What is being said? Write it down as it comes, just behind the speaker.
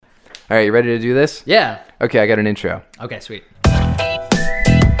All right, you ready to do this? Yeah. Okay, I got an intro. Okay, sweet.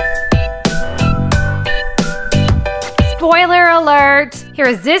 Spoiler alert! Here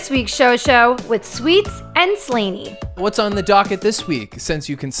is this week's show with Sweets and Slaney. What's on the docket this week, since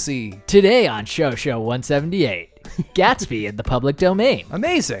you can see? Today on Show 178, Gatsby in the public domain.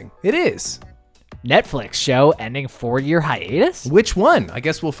 Amazing. It is. Netflix show ending 4-year hiatus. Which one? I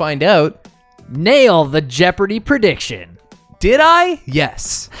guess we'll find out. Nail the Jeopardy prediction. Did I?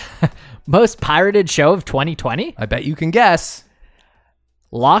 Yes. Most pirated show of 2020. I bet you can guess.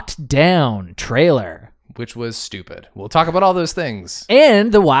 Locked Down trailer. Which was stupid. We'll talk about all those things.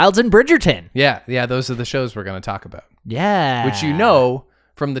 And the Wilds and Bridgerton. Yeah, those are the shows we're going to talk about. Yeah. Which you know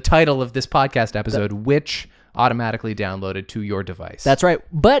from the title of this podcast episode, which automatically downloaded to your device. That's right.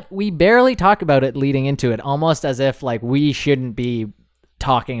 But we barely talk about it leading into it, almost as if like we shouldn't be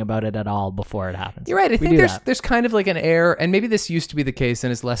talking about it at all before it happens. You're right. I think there's kind of like an air, and maybe this used to be the case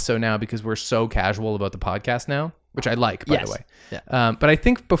and is less so now because we're so casual about the podcast now, which I like, by the way. Yeah. But I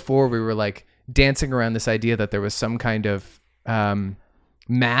think before we were like dancing around this idea that there was some kind of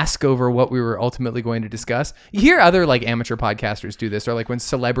mask over what we were ultimately going to discuss. You hear other like amateur podcasters do this, or like when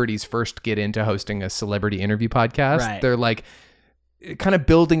celebrities first get into hosting a celebrity interview podcast, right. They're like kind of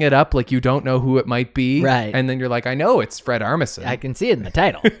building it up like you don't know who it might be. Right. And then you're like, I know it's Fred Armisen. I can see it in the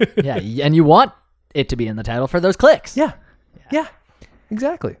title. Yeah. And you want it to be in the title for those clicks. Yeah.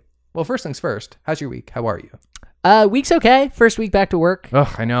 Exactly. Well, first things first. How's your week? How are you? Week's okay. First week back to work.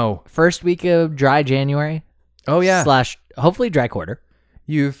 Oh, I know. First week of dry January. Oh, yeah. / hopefully dry quarter.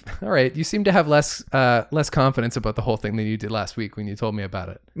 All right. You seem to have less confidence about the whole thing than you did last week when you told me about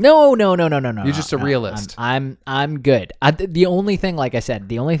it. No. You're just a realist. I'm good. The only thing, like I said,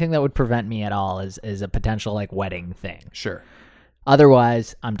 the only thing that would prevent me at all is a potential like wedding thing. Sure.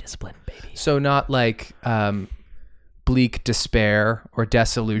 Otherwise, I'm disciplined, baby. So not like bleak despair or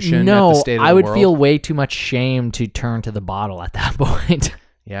dissolution at the No, state of the I would world? feel way too much shame to turn to the bottle at that point.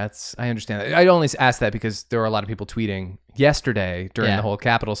 Yeah, I understand that. I only asked that because there were a lot of people tweeting yesterday during the whole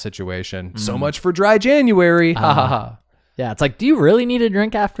Capitol situation. So much for dry January. Ha ha ha. Yeah, it's like, do you really need a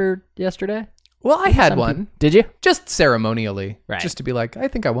drink after yesterday? Well, I had one. Did you? Just ceremonially. Right. Just to be like, I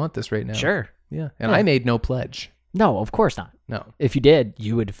think I want this right now. Sure. Yeah. And I made no pledge. No, of course not. No. If you did,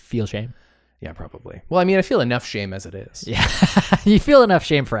 you would feel shame. Yeah, probably. Well, I mean, I feel enough shame as it is. Yeah. You feel enough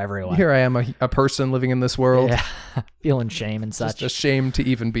shame for everyone. Here I am, a person living in this world. Yeah. Feeling shame and such. Just ashamed to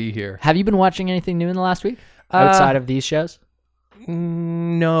even be here. Have you been watching anything new in the last week? Outside of these shows?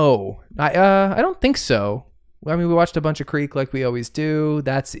 No. I don't think so. I mean, we watched a bunch of Creek like we always do.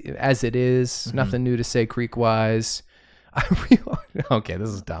 That's as it is. Mm-hmm. Nothing new to say Creek-wise. Okay, this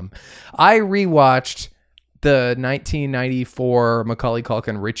is dumb. I rewatched the 1994 Macaulay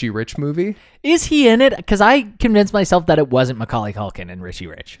Culkin Richie Rich movie. Is he in it? Because I convinced myself that it wasn't Macaulay Culkin in Richie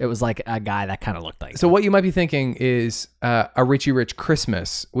Rich. It was like a guy that kind of looked like So what you might be thinking is a Richie Rich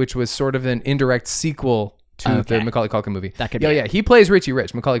Christmas, which was sort of an indirect sequel to the Macaulay Culkin movie. That could be. Yeah, he plays Richie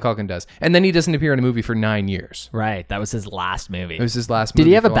Rich. Macaulay Culkin does. And then he doesn't appear in a movie for 9 years. Right. That was his last movie. It was his last movie. Did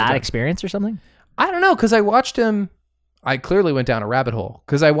he have a for long bad time. experience or something? I don't know, because I watched him. I clearly went down a rabbit hole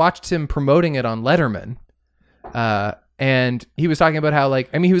because I watched him promoting it on Letterman. And he was talking about how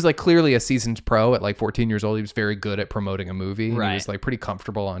he was like clearly a seasoned pro at like 14 years old. He was very good at promoting a movie. Right. He was like pretty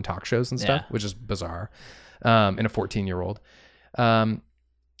comfortable on talk shows and stuff, which is bizarre in a 14-year-old.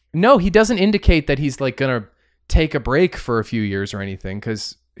 No, he doesn't indicate that he's like going to take a break for a few years or anything,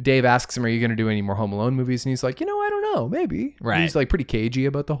 because Dave asks him, are you going to do any more Home Alone movies? And he's like, I don't know, maybe. Right. He's like pretty cagey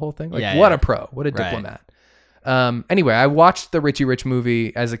about the whole thing. Like, Yeah, what yeah. a pro. What a Right. diplomat. Anyway, I watched the Richie Rich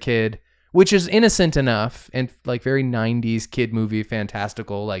movie as a kid, which is innocent enough and like very 90s kid movie,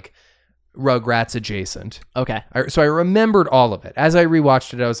 fantastical, like Rugrats adjacent. Okay. So I remembered all of it. As I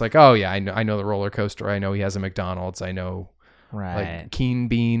rewatched it, I was like, oh yeah, I know the roller coaster. I know he has a McDonald's. I know like Keen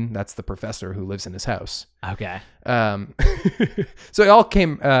Bean. That's the professor who lives in his house. Okay. So it all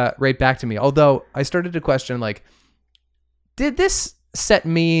came right back to me. Although I started to question, like, did this set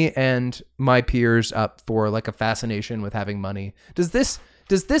me and my peers up for like a fascination with having money? Does this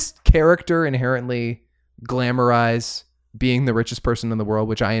character inherently glamorize being the richest person in the world,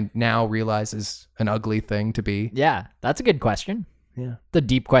 which I now realize is an ugly thing to be? Yeah, that's a good question. Yeah. The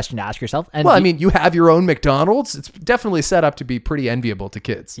deep question to ask yourself. And Well, I mean, you have your own McDonald's. It's definitely set up to be pretty enviable to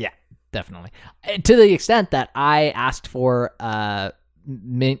kids. Yeah, definitely. To the extent that I asked for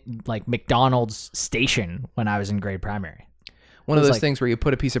McDonald's station when I was in grade primary. One of those like- things where you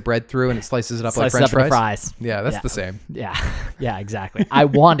put a piece of bread through and it slices it up like Slices French up into fries. fries. Yeah, that's Yeah. the same. Yeah, exactly. I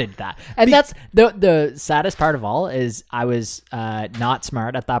wanted that. And that's the saddest part of all is I was not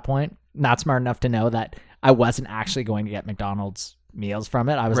smart at that point, not smart enough to know that I wasn't actually going to get McDonald's meals from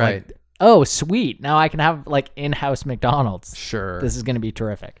it. I was Right. like, Oh, sweet. Now I can have like in-house McDonald's. Sure. This is going to be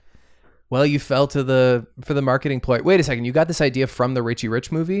terrific. Well, you fell for the marketing ploy. Wait a second. You got this idea from the Richie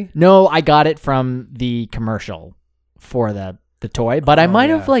Rich movie? No, I got it from the commercial for the toy, but I might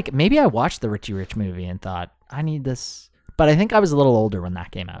have maybe I watched the Richie Rich movie and thought, I need this. But I think I was a little older when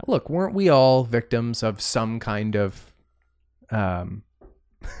that came out. Look, weren't we all victims of some kind of some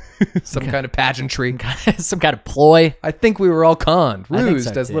kind of pageantry? Some kind of ploy. I think we were all conned, I think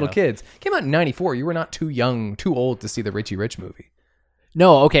rused so, as too. little kids. Came out in 94. You were not too old to see the Richie Rich movie.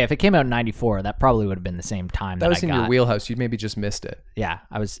 No, okay, if it came out in 94, that probably would have been the same time That was I in got. your wheelhouse. You maybe just missed it. Yeah,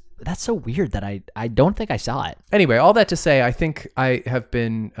 that's so weird that I don't think I saw it. Anyway, all that to say, I think I have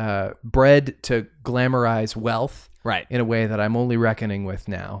been bred to glamorize wealth Right. in a way that I'm only reckoning with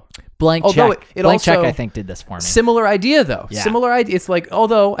now. Blank Although Check. it Blank Check, also- I think, did this for me. Similar idea, though. Yeah. Similar idea. It's like,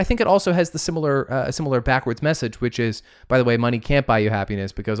 although I think it also has the similar backwards message, which is, by the way, money can't buy you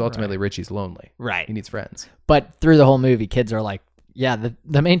happiness because ultimately Richie's lonely. Right. He needs friends. But through the whole movie, kids are like, yeah,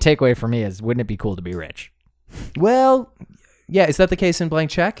 the main takeaway for me is, wouldn't it be cool to be rich? Well, yeah. Is that the case in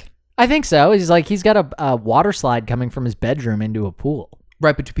Blank Check? I think so. He's got a water slide coming from his bedroom into a pool.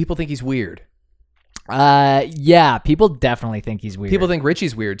 Right, but do people think he's weird? Yeah, people definitely think he's weird. People think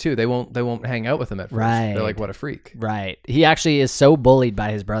Richie's weird too. They won't hang out with him at first. Right. They're like, what a freak. Right. He actually is so bullied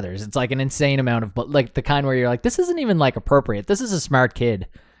by his brothers. It's like an insane amount of, like the kind where you're like, this isn't even like appropriate. This is a smart kid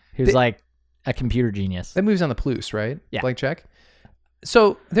who's like a computer genius. That movie's on the Plus, right? Yeah. Blank Check.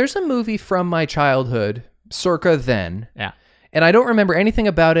 So there's a movie from my childhood, circa then. Yeah. And I don't remember anything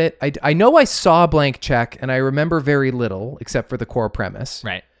about it. I know I saw Blank Check, and I remember very little, except for the core premise.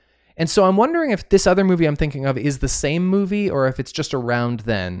 Right. And so I'm wondering if this other movie I'm thinking of is the same movie, or if it's just around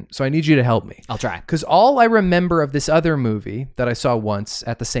then. So I need you to help me. I'll try. Because all I remember of this other movie that I saw once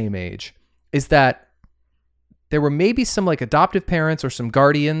at the same age is that there were maybe some like adoptive parents or some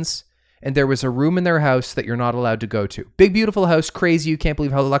guardians, and there was a room in their house that you're not allowed to go to. Big, beautiful house, crazy. You can't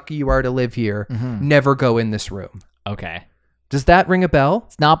believe how lucky you are to live here. Mm-hmm. Never go in this room. Okay. Does that ring a bell?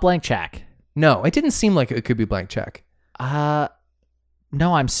 It's not Blank Check. No, it didn't seem like it could be Blank Check.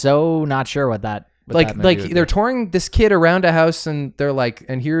 No, I'm so not sure what that. Like they're touring this kid around a house, and they're like,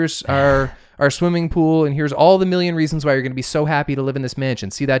 and here's our swimming pool, and here's all the million reasons why you're going to be so happy to live in this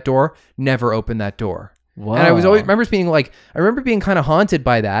mansion. See that door? Never open that door. Whoa. And I remember being kind of haunted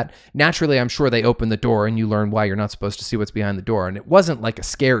by that. Naturally, I'm sure they open the door and you learn why you're not supposed to see what's behind the door. And it wasn't like a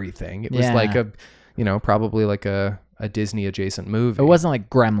scary thing. It was Yeah. like probably like a Disney adjacent movie. It wasn't like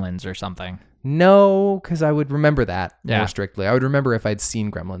Gremlins or something. No, because I would remember that Yeah. more strictly. I would remember if I'd seen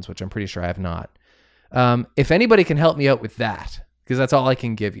Gremlins, which I'm pretty sure I have not. If anybody can help me out with that, because that's all I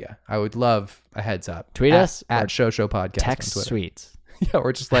can give you, I would love a heads up. Tweet us or at Show Podcast. Text on Twitter. Sweets. Yeah,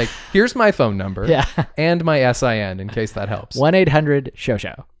 or just like, here's my phone number Yeah. and my SIN in case that helps.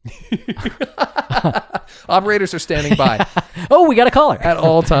 1-800-SHOW. Operators are standing by Oh, we got a caller. at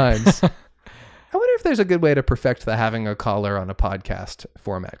all times. I wonder if there's a good way to perfect the having a caller on a podcast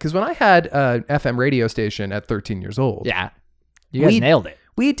format. Because when I had an FM radio station at 13 years old, Yeah. You guys nailed it.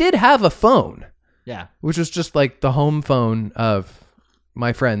 we did have a phone, Yeah. which was just like the home phone of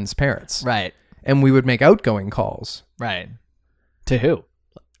my friends' parents. Right. And we would make outgoing calls. Right. To who?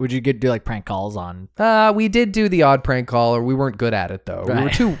 Would you do like prank calls on? We did do the odd prank call, or we weren't good at it though.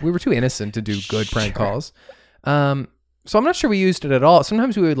 Right. We were too innocent to do good prank Sure. calls. So I'm not sure we used it at all.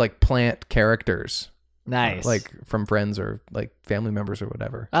 Sometimes we would like plant characters, Nice. like from friends or like family members or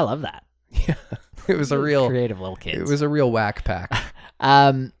whatever. I love that. Yeah, it was a real creative little kids. It was a real whack pack.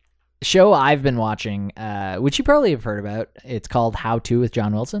 Show I've been watching, which you probably have heard about. It's called How To with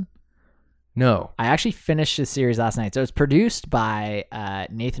John Wilson. No. I actually finished this series last night. So it's produced by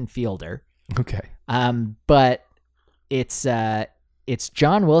Nathan Fielder. Okay. But it's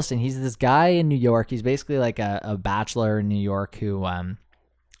John Wilson. He's this guy in New York. He's basically like a bachelor in New York who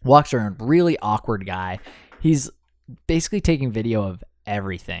walks around, really awkward guy. He's basically taking video of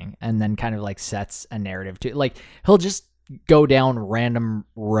everything and then kind of like sets a narrative to like he'll just go down random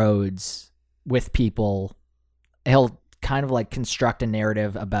roads with people. He'll kind of like construct a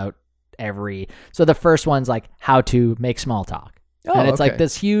narrative about so the first one's like how to make small talk. And it's like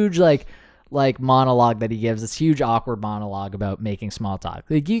this huge like monologue that he gives, this huge awkward monologue about making small talk.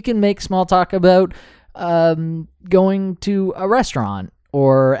 Like you can make small talk about going to a restaurant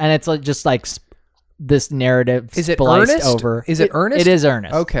and it's like just like this narrative Is it spliced earnest? over. Is it earnest? It is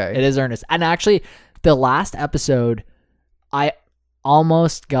earnest. Okay. It is earnest. And actually the last episode I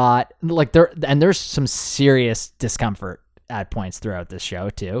almost got like there's some serious discomfort at points throughout this show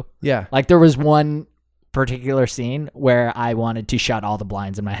too. Yeah. Like there was one particular scene where I wanted to shut all the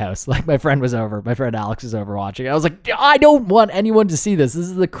blinds in my house. Like my friend Alex was over watching. I was like, I don't want anyone to see this. This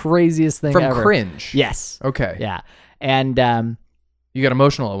is the craziest thing From ever. cringe. Yes. Okay. Yeah. And You got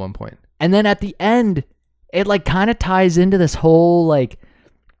emotional at one point. and then at the end, it like kind of ties into this whole like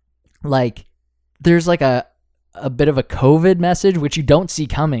there's like a bit of a COVID message, which you don't see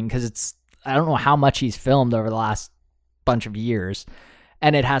coming because I don't know how much he's filmed over the last bunch of years.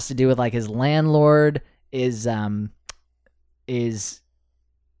 And it has to do with like his landlord is an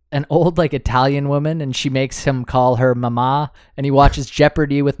old like Italian woman, and she makes him call her mama, and he watches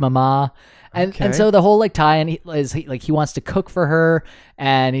Jeopardy with mama. And so the whole like tie-in he wants to cook for her,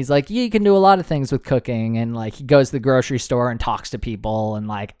 and he's like, yeah, you can do a lot of things with cooking, and like he goes to the grocery store and talks to people, and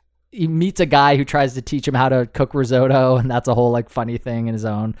like he meets a guy who tries to teach him how to cook risotto, and that's a whole like funny thing in his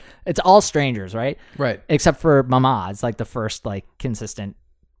own. It's all strangers, right? Right. Except for Mama. It's like the first like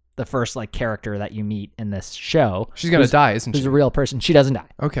character that you meet in this show. She's gonna die, isn't Who's she? a real person. She doesn't die.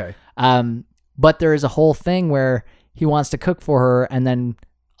 Okay. But there is a whole thing where he wants to cook for her, and then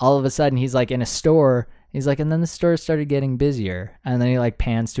all of a sudden he's like in a store. He's like, and then the store started getting busier, and then he like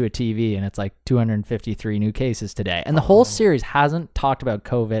pans to a TV, and it's like 253 new cases today. And the whole series hasn't talked about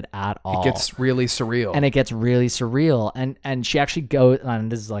COVID at all. It gets really surreal. And she actually goes,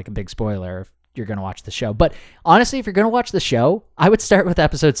 and this is like a big spoiler if you're going to watch the show. But honestly, if you're going to watch the show, I would start with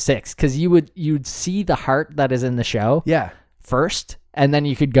episode 6, because you'd see the heart that is in the show first, and then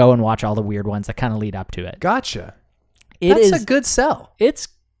you could go and watch all the weird ones that kind of lead up to it. Gotcha. That's a good sell. It's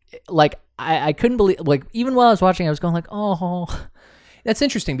like, I couldn't believe, like, even while I was watching, I was going like, oh. That's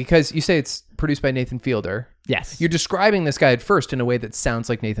interesting because you say it's produced by Nathan Fielder. Yes. You're describing this guy at first in a way that sounds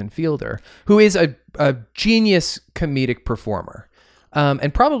like Nathan Fielder, who is a genius comedic performer.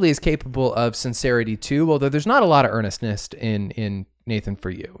 And probably is capable of sincerity too, although there's not a lot of earnestness in Nathan For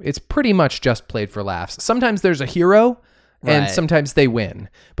You. It's pretty much just played for laughs. Sometimes there's a hero, and sometimes they win.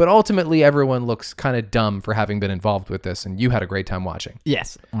 But ultimately, everyone looks kind of dumb for having been involved with this, and you had a great time watching.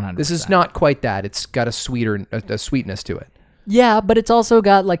 Yes, 100%. This is not quite that. It's got a sweetness to it. Yeah, but it's also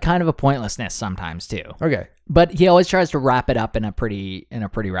got like kind of a pointlessness sometimes too. Okay. But he always tries to wrap it up in a pretty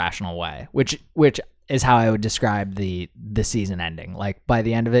rational way, which is how I would describe the season ending. Like by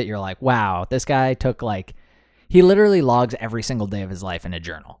the end of it, you're like, wow, this guy took he literally logs every single day of his life in a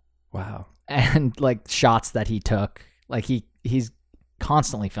journal. Wow. And like shots that he took, like he's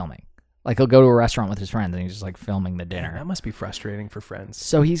constantly filming. Like he'll go to a restaurant with his friends and he's just like filming the dinner. Man, that must be frustrating for friends.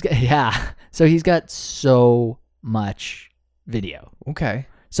 So he's got so much video. Okay.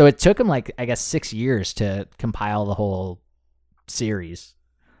 So it took him like, I guess, 6 years to compile the whole series.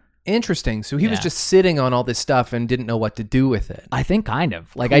 Interesting. So he was just sitting on all this stuff and didn't know what to do with it. I think kind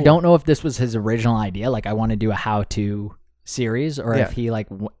of. Like, cool. I don't know if this was his original idea. Like, I want to do a how-to series, or if he like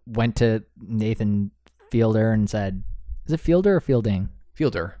went to Nathan Fielder and said, is it Fielder or Fielding?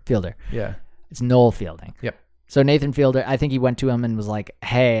 Fielder. Yeah. It's Noel Fielding. Yep. So Nathan Fielder, I think he went to him and was like,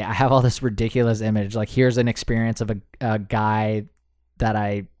 hey, I have all this ridiculous image. Like, here's an experience of a guy that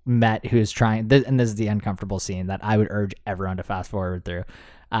I met who's trying, and this is the uncomfortable scene that I would urge everyone to fast forward through.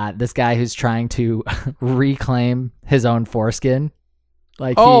 This guy who's trying to reclaim his own foreskin.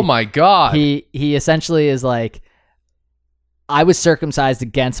 Like, oh my God. He essentially is like, I was circumcised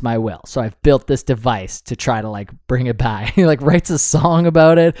against my will, so I've built this device to try to like bring it back. He like writes a song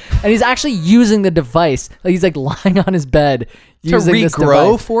about it, and he's actually using the device. Like, he's like lying on his bed using to this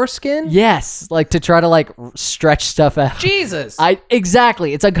regrow device. foreskin. Yes, like to try to like stretch stuff out. Jesus.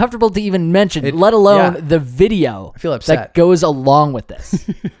 Exactly. It's uncomfortable to even mention, let alone the video. I feel upset. That goes along with this.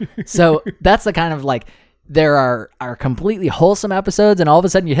 So that's the kind of like, there are completely wholesome episodes, and all of a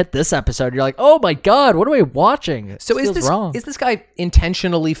sudden you hit this episode, you're like, oh my God, what am I watching? So is this guy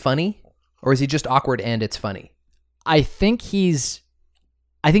intentionally funny, or is he just awkward and it's funny? I think he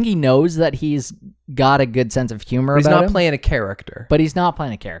knows that he's got a good sense of humor. But he's not him, playing a character. but he's not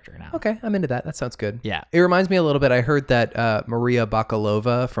playing a character now. Okay, I'm into that. That sounds good. Yeah. It reminds me a little bit. I heard that Maria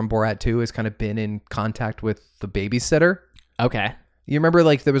Bakalova from Borat 2 has kind of been in contact with the babysitter. Okay. You remember,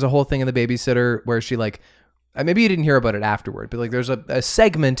 like, there was a whole thing in The Babysitter where she, like, maybe you didn't hear about it afterward, but like there's a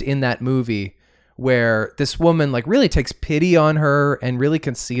segment in that movie where this woman like really takes pity on her and really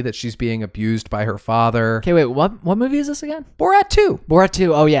can see that she's being abused by her father. Okay, wait, what movie is this again? Borat 2. Borat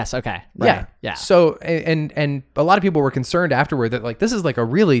 2. Oh, yes. Okay. Right. Yeah. So, and a lot of people were concerned afterward that like, this is like a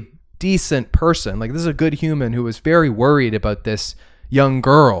really decent person. Like, this is a good human who was very worried about this young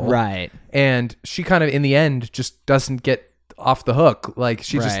girl. Right. And she kind of, in the end, just doesn't get off the hook. Like,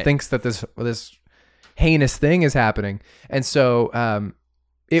 she just Right. thinks that this heinous thing is happening. And so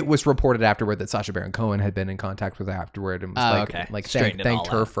it was reported afterward that Sacha Baron Cohen had been in contact with her afterward and was thanked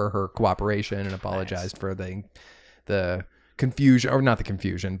her for her cooperation and apologized for the confusion, or not the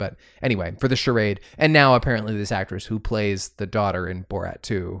confusion, but anyway, for the charade. And now apparently this actress who plays the daughter in Borat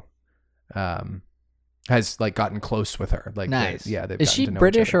 2 has like gotten close with her. Like, nice. They've Is she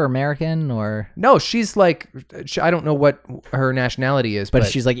British or American or? No, she's like, I don't know what her nationality is, but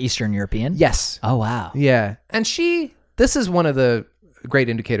she's like Eastern European. Yes. Oh wow. Yeah, and this is one of the great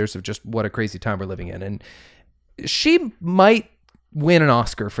indicators of just what a crazy time we're living in, and she might win an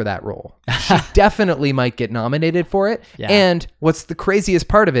Oscar for that role. She definitely might get nominated for it. Yeah. And what's the craziest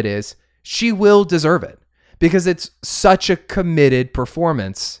part of it is she will deserve it because it's such a committed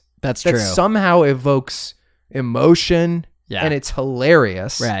performance. That's true. That somehow evokes emotion and it's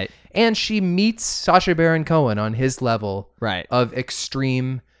hilarious. Right. And she meets Sacha Baron Cohen on his level of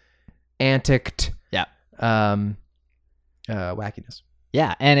extreme antic wackiness.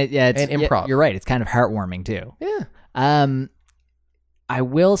 Yeah. And it's improv. You're right. It's kind of heartwarming too. Yeah. I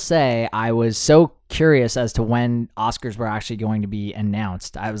will say I was so curious as to when Oscars were actually going to be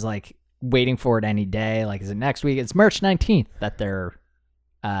announced. I was like waiting for it any day. Like, is it next week? It's March 19th that they're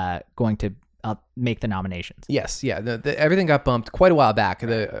going to make the nominations. Yes. Yeah. Everything got bumped quite a while back.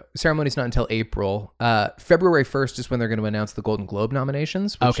 The ceremony's not until April. February 1st is when they're going to announce the Golden Globe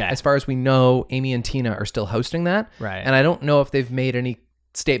nominations. Which, as far as we know, Amy and Tina are still hosting that. Right. And I don't know if they've made any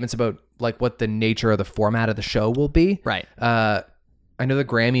statements about like what the nature of the format of the show will be. Right. I know the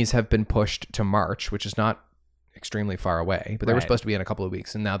Grammys have been pushed to March, which is not extremely far away, but they were supposed to be in a couple of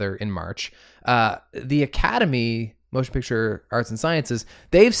weeks, and now they're in March. The Academy, Motion Picture Arts and Sciences,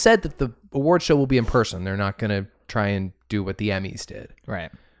 they've said that the award show will be in person. They're not going to try and do what the Emmys did. Right.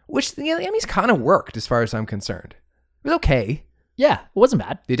 Which the Emmys kind of worked as far as I'm concerned. It was okay. Yeah, it wasn't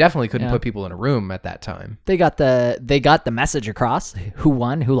bad. They definitely couldn't put people in a room at that time. They got the message across. Who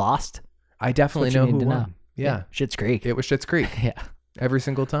won? Who lost? I definitely know who won. Yeah. Schitt's Creek. It was Schitt's Creek. Yeah. Every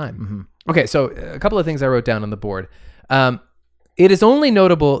single time. Mm-hmm. Okay, so a couple of things I wrote down on the board. It is only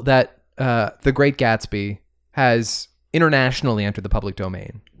notable that The Great Gatsby has internationally entered the public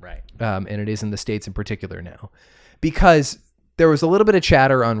domain. Right. And it is in the States in particular now. Because there was a little bit of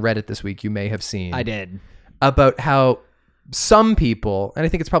chatter on Reddit this week, you may have seen. I did. About how some people, and I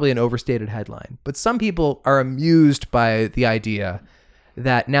think it's probably an overstated headline, but some people are amused by the idea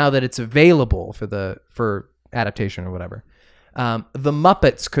that now that it's available for adaptation or whatever, the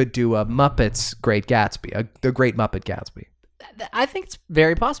Muppets could do a Muppets Great Gatsby, the Great Muppet Gatsby. I think it's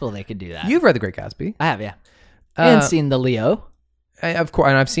very possible they could do that. You've read The Great Gatsby. I have, yeah. And seen the Leo. Of course,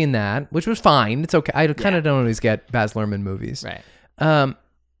 and I've seen that, which was fine. It's okay. I kind of don't always get Baz Luhrmann movies. Right. I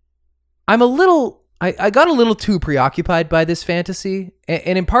got a little too preoccupied by this fantasy,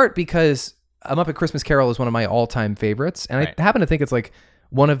 and in part because A Muppet Christmas Carol is one of my all-time favorites, and I happen to think it's like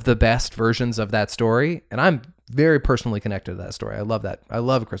one of the best versions of that story, and I'm very personally connected to that story. I love that. I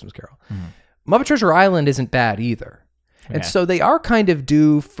love A Christmas Carol. Mm-hmm. Muppet Treasure Island isn't bad either. Okay. And so they are kind of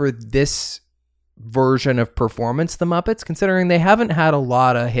due for this version of performance, the Muppets, considering they haven't had a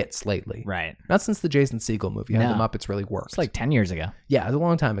lot of hits lately. Right. Not since the Jason Segel movie. How the Muppets really worked. It's like 10 years ago. Yeah, it was a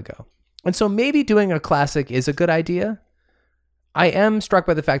long time ago. And so maybe doing a classic is a good idea. I am struck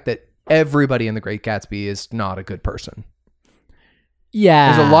by the fact that everybody in The Great Gatsby is not a good person.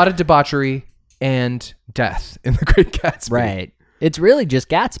 Yeah. There's a lot of debauchery and death in The Great Gatsby. Right. It's really just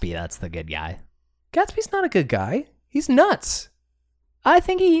Gatsby that's the good guy. Gatsby's not a good guy. He's nuts. I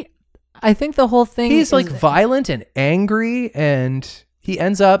think the whole thing He's like violent and angry, and he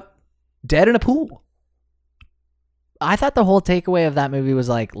ends up dead in a pool. I thought the whole takeaway of that movie was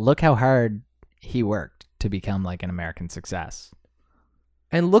like, look how hard he worked to become like an American success.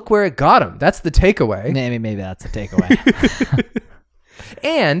 And look where it got him. That's the takeaway. Maybe that's the takeaway.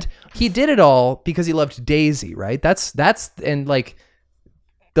 And he did it all because he loved Daisy, right? That's and like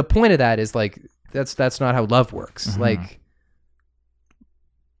the point of that is like that's not how love works. Mm-hmm. Like,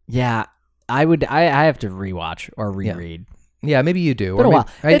 yeah, I have to rewatch or reread. Yeah, maybe you do. Been a while.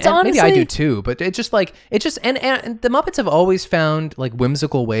 Maybe I do too. But and the Muppets have always found like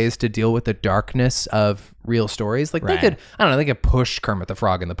whimsical ways to deal with the darkness of real stories. Like they could push Kermit the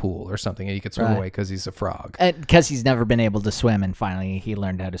Frog in the pool or something, and he could swim away because he's a frog. Because he's never been able to swim, and finally he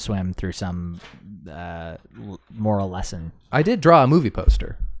learned how to swim through some moral lesson. I did draw a movie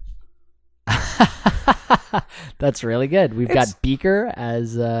poster. That's really good. We've got Beaker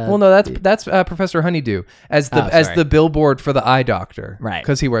as that's Professor Honeydew as the billboard for the eye doctor, right?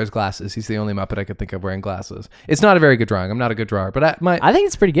 Because he wears glasses. He's the only Muppet I could think of wearing glasses. It's not a very good drawing. I'm not a good drawer, but I think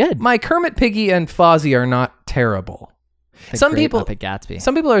it's pretty good. My Kermit, Piggy, and Fozzie are not terrible. Some people Muppet Gatsby.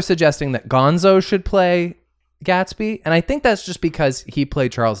 Some people are suggesting that Gonzo should play Gatsby, and I think that's just because he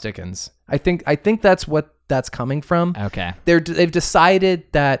played Charles Dickens. I think that's what that's coming from. Okay. They've decided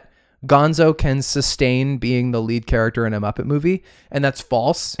that Gonzo can sustain being the lead character in a Muppet movie, and that's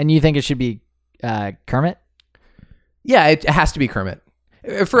false. And you think it should be Kermit? Yeah, it has to be Kermit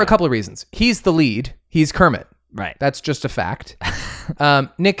for a couple of reasons. He's the lead. He's Kermit. Right. That's just a fact.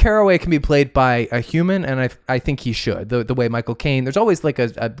 Nick Carraway can be played by a human, and I think he should. The way Michael Caine, there's always like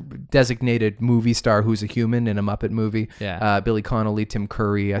a designated movie star who's a human in a Muppet movie. Yeah. Billy Connolly, Tim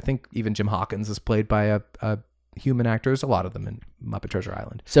Curry. I think even Jim Hawkins is played by a human actor. There's a lot of them in Muppet Treasure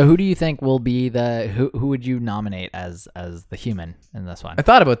Island. So who do you think will be who would you nominate as the human in this one? I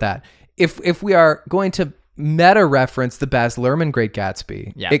thought about that. If we are going to meta reference the Baz Luhrmann Great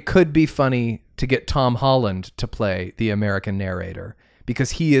Gatsby, it could be funny to get Tom Holland to play the American narrator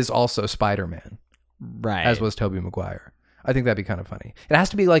because he is also Spider-Man, right? As was Tobey Maguire. I think that'd be kind of funny. It has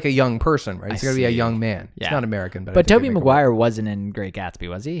to be like a young person, right? It's got to be a young man. Yeah. It's not American, but Tobey Maguire wasn't in Great Gatsby,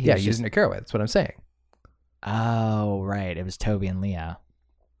 was he? He was Nick Carraway. That's what I'm saying. Oh, right. It was Toby and Leo.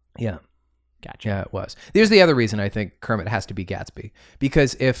 Yeah. Gotcha. Yeah, it was. There's the other reason I think Kermit has to be Gatsby.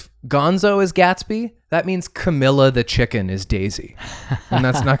 Because if Gonzo is Gatsby, that means Camilla the chicken is Daisy. And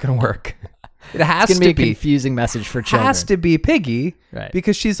that's not going to work. It has to be a confusing message for children. Has to be Piggy, right?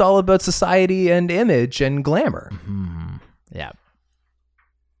 Because she's all about society and image and glamour. Mm-hmm. Yeah.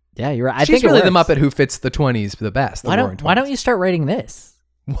 Yeah, you're right. She's really the Muppet who fits the 20s the best. Why don't you start writing this?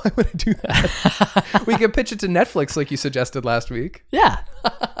 Why would I do that? We could pitch it to Netflix like you suggested last week. Yeah.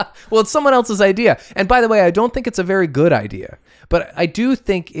 Well, it's someone else's idea. And by the way, I don't think it's a very good idea. But I do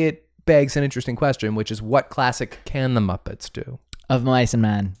think it begs an interesting question, which is what classic can the Muppets do? Of Mice and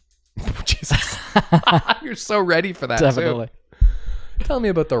Men. Jesus. You're so ready for that, Definitely. Too. Tell me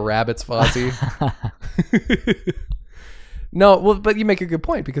about the rabbits, Fozzie. No, well, but you make a good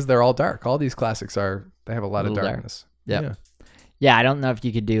point because they're all dark. All these classics they have a lot of darkness. Yep. Yeah, I don't know if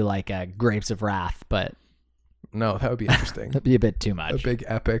you could do like Grapes of Wrath, but... No, that would be interesting. That'd be a bit too much. A big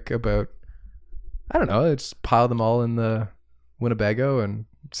epic about... I don't know, just pile them all in the Winnebago and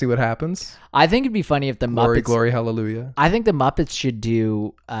see what happens. I think it'd be funny if the Muppets... Glory, hallelujah. I think the Muppets should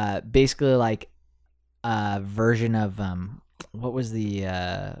do basically like a version of... What was the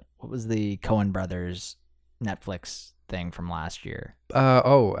Coen Brothers Netflix thing from last year?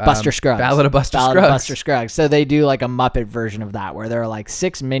 Buster Scruggs. Ballad of Buster Scruggs. Buster Scruggs. So they do like a Muppet version of that where there are like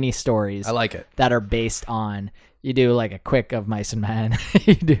 6 mini stories. I like it. That are based on, you do like a quick of Mice and Men.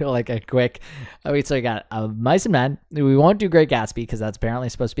 You do like a quick, so you got Mice and Men. We won't do Great Gatsby because that's apparently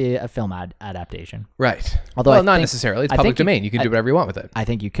supposed to be a film adaptation. Right. Although not necessarily. It's public domain. You can do whatever you want with it. I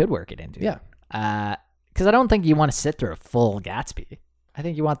think you could work it into it. Yeah. Because I don't think you want to sit through a full Gatsby. I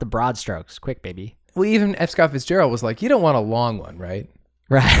think you want the broad strokes. Quick, baby. Well, even F. Scott Fitzgerald was like, you don't want a long one, right?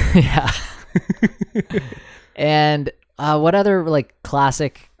 Right. Yeah. And what other like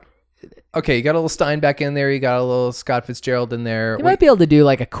classic? Okay, you got a little Steinbeck in there. You got a little Scott Fitzgerald in there. You might be able to do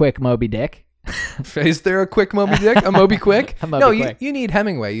like a quick Moby Dick. Is there a quick Moby Dick? A Moby Quick? Quick. You need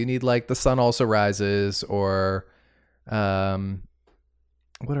Hemingway. You need like The Sun Also Rises or what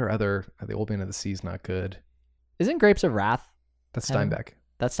are other? The Old Man of the Sea is not good. Isn't Grapes of Wrath? That's Steinbeck.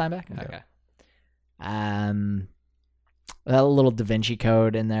 That's Steinbeck? Yeah. Okay. A little Da Vinci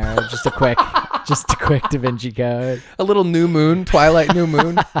Code in there. Just a quick Da Vinci Code. A little New Moon, Twilight New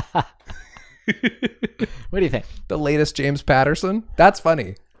Moon. What do you think? The latest James Patterson. That's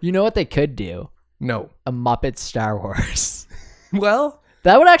funny. You know what they could do? No. A Muppet Star Wars. Well,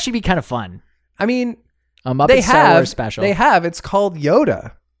 that would actually be kind of fun. I mean, a Muppet Star Wars special. It's called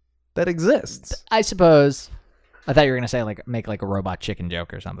Yoda. That exists. I suppose. I thought you were going to say like make like a robot chicken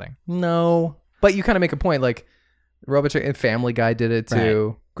joke or something. No. But you kind of make a point, like Robot Chicken, Family Guy did it too.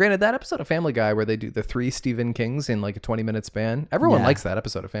 Right. Granted, that episode of Family Guy where they do the 3 Stephen Kings in like a 20-minute span, everyone likes that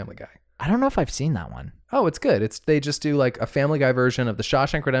episode of Family Guy. I don't know if I've seen that one. Oh, it's good. They just do like a Family Guy version of The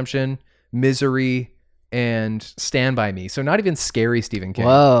Shawshank Redemption, Misery, and Stand By Me. So not even scary Stephen King.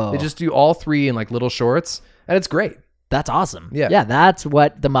 Whoa. They just do all 3 in like little shorts, and it's great. That's awesome. Yeah. Yeah, that's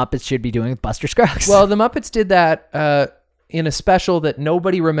what the Muppets should be doing with Buster Scruggs. Well, the Muppets did that in a special that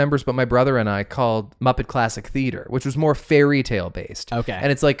nobody remembers but my brother and I called Muppet Classic Theater, which was more fairy tale based. Okay.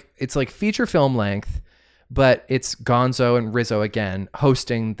 And it's like feature film length, but it's Gonzo and Rizzo again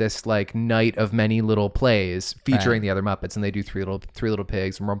hosting this like night of many little plays featuring the other Muppets, and they do three little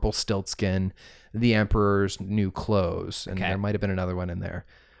pigs, Rumpelstiltskin, The Emperor's New Clothes, and there might have been another one in there.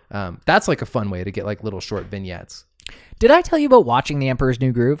 That's like a fun way to get like little short vignettes. Did I tell you about watching The Emperor's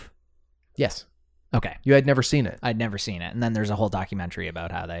New Groove? Yes. Okay. You had never seen it. I'd never seen it. And then there's a whole documentary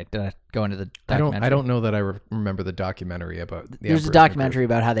about how they... Did I go into the documentary? I don't know that I remember the documentary about the There's a documentary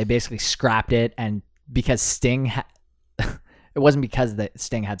about how they basically scrapped it and because Sting. It wasn't because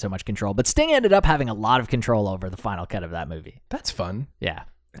Sting had so much control, but Sting ended up having a lot of control over the final cut of that movie. That's fun. Yeah,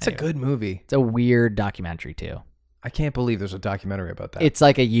 It's a good movie. It's a weird documentary too. I can't believe there's a documentary about that. It's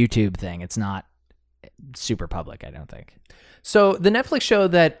like a YouTube thing. It's not super public, I don't think. So the Netflix show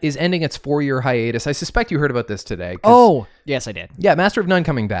that is ending its 4-year hiatus, I suspect you heard about this today. Oh, yes, I did. Yeah, Master of None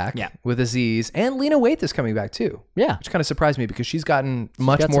coming back with Aziz, and Lena Waithe is coming back too. Yeah. Which kind of surprised me because she's gotten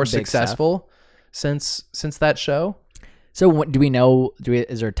much more successful since that show. So what, do we know,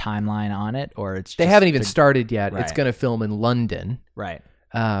 is there a timeline on it, or it's just, they haven't even started yet. Right. It's going to film in London. Right.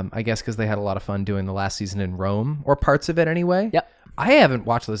 I guess because they had a lot of fun doing the last season in Rome, or parts of it anyway. Yep. I haven't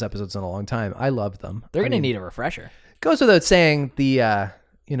watched those episodes in a long time. I love them. They're going to need a refresher. Goes without saying the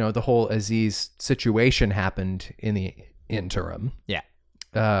whole Aziz situation happened in the interim. Yeah.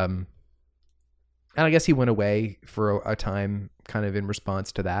 And I guess he went away for a time kind of in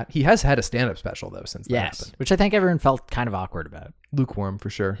response to that. He has had a stand-up special though since that happened. Which I think everyone felt kind of awkward about. Lukewarm for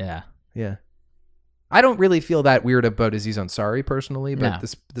sure. Yeah. Yeah. I don't really feel that weird about Aziz Ansari personally, but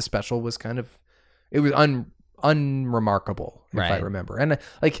the special was kind of, it was unremarkable if I remember. And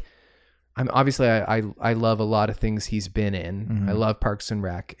like, I'm obviously I love a lot of things he's been in. Mm-hmm. I love Parks and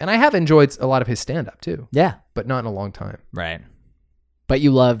Rec, and I have enjoyed a lot of his stand-up too. Yeah, but not in a long time. Right. But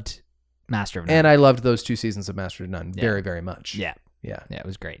you loved Master of None, and I loved those 2 seasons of Master of None very, very much. Yeah, yeah, it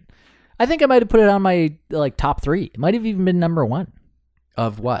was great. I think I might have put it on my top 3. It might have even been number 1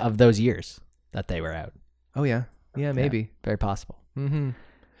 of what of those years that they were out. Oh yeah, maybe. Yeah, very possible. Mm-hmm.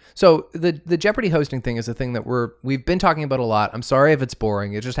 So the Jeopardy hosting thing is a thing that we've been talking about a lot. I'm sorry if it's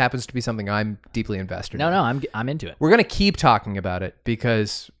boring. It just happens to be something I'm deeply invested in. No, I'm into it. We're going to keep talking about it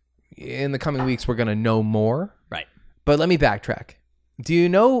because in the coming weeks we're going to know more. Right. But let me backtrack. Do you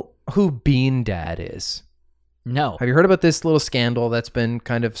know who Bean Dad is? No. Have you heard about this little scandal that's been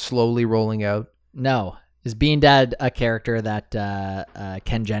kind of slowly rolling out? No. Is Bean Dad a character that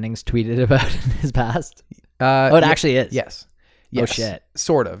Ken Jennings tweeted about in his past? It actually is. Yes. Yes, oh shit.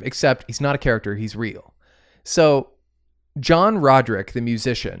 Sort of, except he's not a character, he's real. So John Roderick, the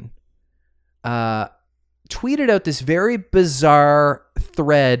musician, tweeted out this very bizarre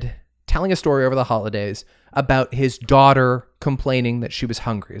thread telling a story over the holidays about his daughter complaining that she was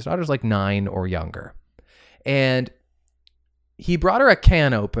hungry. His daughter's like 9 or younger. And he brought her a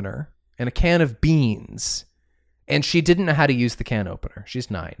can opener and a can of beans, and she didn't know how to use the can opener. She's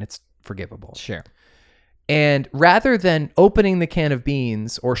 9. It's forgivable. Sure. And rather than opening the can of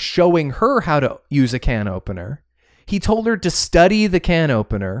beans or showing her how to use a can opener, he told her to study the can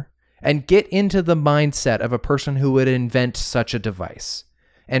opener and get into the mindset of a person who would invent such a device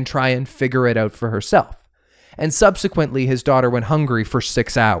and try and figure it out for herself. And subsequently, his daughter went hungry for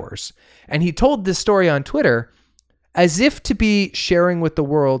 6 hours. And he told this story on Twitter as if to be sharing with the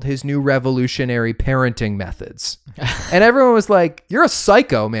world his new revolutionary parenting methods. And everyone was like, you're a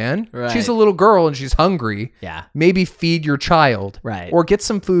psycho, man. Right. She's a little girl and she's hungry. Yeah. Maybe feed your child. Right. Or get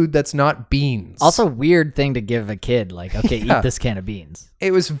some food that's not beans. Also, weird thing to give a kid. Like, okay, eat this can of beans.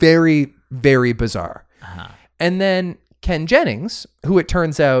 It was very, very bizarre. Uh-huh. And then Ken Jennings, who it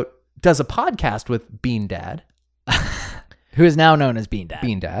turns out does a podcast with Bean Dad. Who is now known as Bean Dad.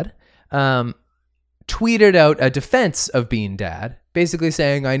 Bean Dad. Tweeted out a defense of Bean Dad, basically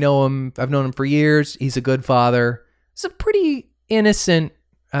saying, I know him, I've known him for years, he's a good father. It's a pretty innocent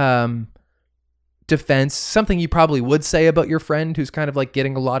defense, something you probably would say about your friend who's kind of like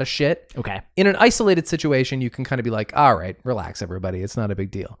getting a lot of shit. Okay. In an isolated situation, you can kind of be like, all right, relax everybody, it's not a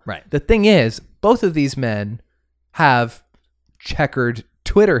big deal. Right. The thing is, both of these men have checkered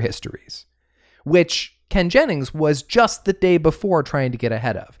Twitter histories, which Ken Jennings was just the day before trying to get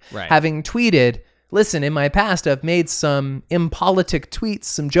ahead of. Right. Having tweeted, listen, in my past, I've made some impolitic tweets,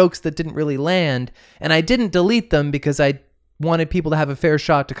 some jokes that didn't really land, and I didn't delete them because I wanted people to have a fair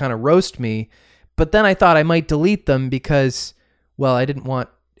shot to kind of roast me. But then I thought I might delete them because, well, I didn't want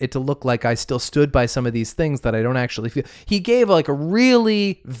it to look like I still stood by some of these things that I don't actually feel. He gave like a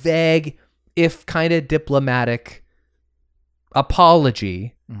really vague, if kind of diplomatic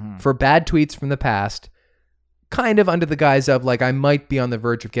apology for bad tweets from the past, kind of under the guise of like, I might be on the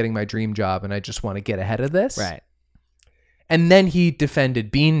verge of getting my dream job and I just want to get ahead of this. Right. And then he defended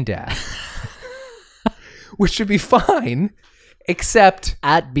Bean Dad, which should be fine, except...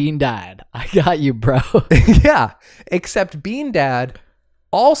 At Bean Dad. I got you, bro. Yeah. Except Bean Dad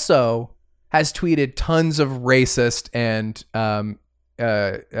also has tweeted tons of racist and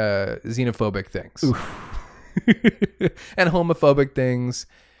xenophobic things. And homophobic things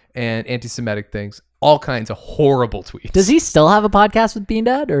and anti-Semitic things. All kinds of horrible tweets. Does he still have a podcast with Bean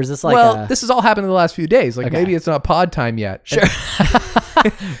Dad, or is this like? Well, this has all happened in the last few days. Like maybe it's not pod time yet. Sure.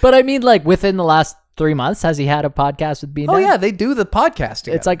 But I mean, like within the last 3 months has he had a podcast with Bean Dad? Oh yeah, they do the podcast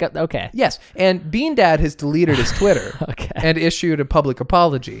together. It's like okay. Yes, and Bean Dad has deleted his Twitter Okay. and issued a public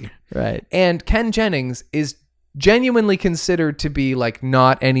apology. Right. And Ken Jennings is genuinely considered to be like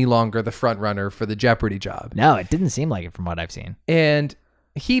not any longer the front runner for the Jeopardy job. No, it didn't seem like it from what I've seen. And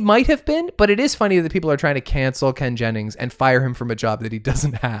he might have been, but it is funny that people are trying to cancel Ken Jennings and fire him from a job that he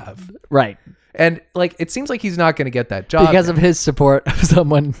doesn't have. Right. And like it seems like he's not going to get that job Because of his support of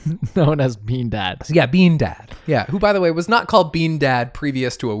someone known as Bean Dad. Yeah, Bean Dad. Yeah, who by the way was not called Bean Dad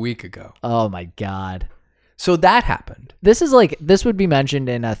previous to a week ago. Oh my God. So that happened. This would be mentioned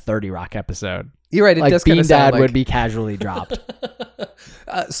in a 30 Rock episode. You're right. It Like does kind Bean of sound Dad like, would be casually dropped.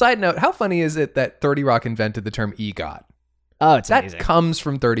 Side note, how funny is it that 30 Rock invented the term EGOT? Oh, it's That amazing. comes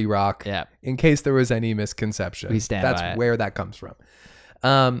from 30 Rock. Yeah. In case there was any misconception. We stand That's by it. where that comes from.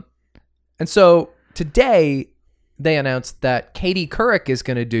 And so today they announced that Katie Couric is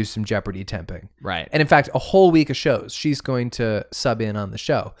going to do some Jeopardy temping. Right. And in fact, a whole week of shows. She's going to sub in on the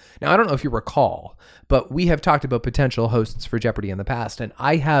show. Now, I don't know if you recall, but we have talked about potential hosts for Jeopardy in the past, and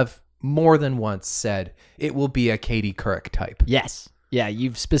I have more than once said it will be a Katie Couric type. Yes. Yeah,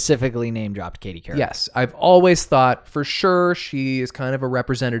 you've specifically name dropped Katie Couric. Yes, I've always thought for sure she is kind of a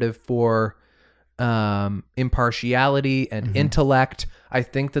representative for impartiality and intellect. I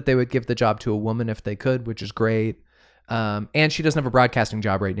think that they would give the job to a woman if they could, which is great. And she doesn't have a broadcasting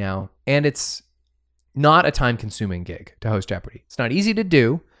job right now. And it's not a time-consuming gig to host Jeopardy. It's not easy to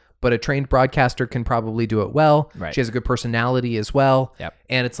do, but a trained broadcaster can probably do it well. Right. She has a good personality as well. Yep.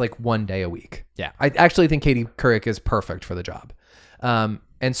 And it's like one day a week. Yeah. I actually think Katie Couric is perfect for the job.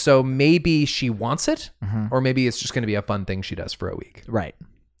 And so maybe she wants it, or maybe it's just going to be a fun thing she does for a week. Right.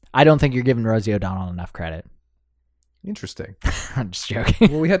 I don't think you're giving Rosie O'Donnell enough credit. Interesting. I'm just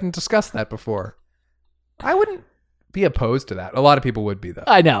joking. Well, we hadn't discussed that before. I wouldn't be opposed to that. A lot of people would be, though.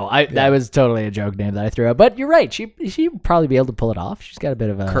 I know. That was totally a joke name that I threw out. But you're right. She would probably be able to pull it off. She's got a bit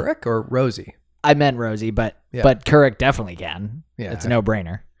of a... Couric or Rosie? I meant Rosie, but Yeah. Couric definitely can. Yeah. It's a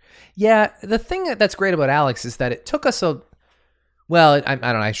no-brainer. Yeah, the thing that's great about Alex is that it took us I don't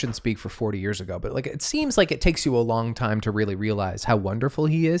know, I shouldn't speak for 40 years ago, but like it seems like it takes you a long time to really realize how wonderful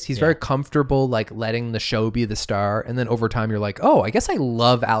he is. He's very comfortable, like letting the show be the star. And then over time, you're like, oh, I guess I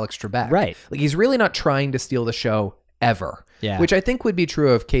love Alex Trebek. Right. Like he's really not trying to steal the show ever. Yeah. Which I think would be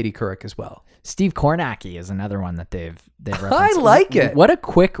true of Katie Couric as well. Steve Kornacki is another one that they've referenced. I like it. What a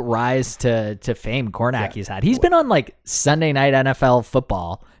quick rise to fame Kornacki's had. He's been on like Sunday Night NFL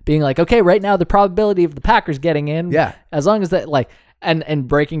Football being like, okay, right now the probability of the Packers getting in, as long as that like, and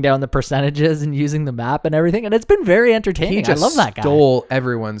breaking down the percentages and using the map and everything. And it's been very entertaining. He just I love that guy. stole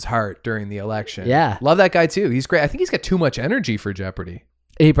everyone's heart during the election. Yeah. Love that guy too. He's great. I think he's got too much energy for Jeopardy.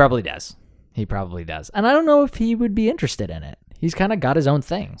 He probably does. And I don't know if he would be interested in it. He's kind of got his own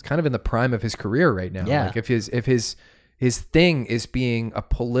thing. He's kind of in the prime of his career right now. Yeah. Like if his thing is being a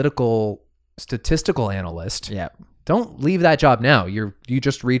political statistical analyst, Yeah. don't leave that job now. You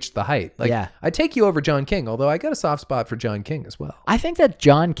just reached the height. Like Yeah. I'd take you over John King, although I got a soft spot for John King as well. I think that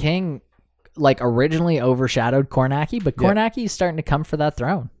John King like originally overshadowed Kornacki, but Kornacki is starting to come for that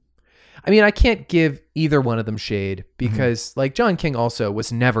throne. I mean, I can't give either one of them shade because like John King also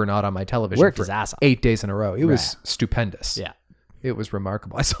was never not on my television Worked for his ass off. 8 days in a row. It was stupendous. Yeah. It was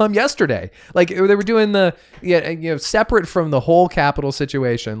remarkable. I saw him yesterday. Like they were doing separate from the whole Capitol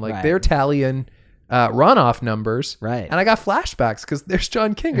situation. Like they're tallying runoff numbers. Right. And I got flashbacks because there's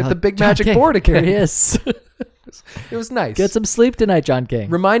John King at You're the like, big John magic King, board again. Here he is. It was nice. Get some sleep tonight, John King.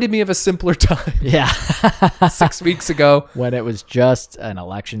 Reminded me of a simpler time Yeah. 6 weeks ago When it was just an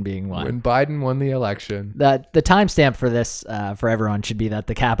election being won. when Biden won the election. The timestamp for this for everyone should be that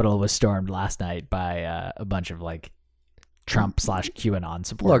the Capitol was stormed last night by a bunch of like Trump/QAnon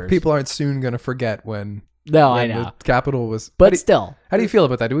supporters. Look, people aren't soon going to forget when I know. the Capitol was. But still, How do you feel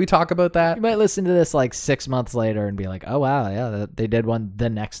about that? Do we talk about that? you might listen to this like 6 months later and be like, oh, wow, yeah, they did one the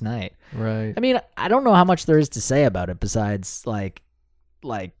next night. Right. I mean, I don't know how much there is to say about it besides like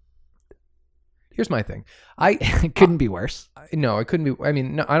Here's my thing. it couldn't be worse. No, it couldn't be. I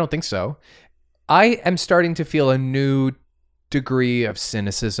mean, no, I don't think so. I am starting to feel a new degree of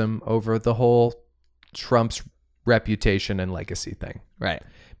cynicism over the whole Trump's reputation and legacy thing. Right.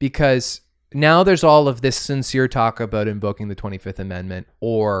 Because now there's all of this sincere talk about invoking the 25th Amendment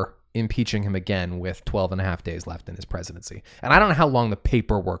or impeaching him again with 12 and a half days left in his presidency. And I don't know how long the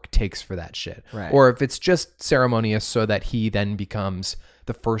paperwork takes for that shit. Right. Or if it's just ceremonious so that he then becomes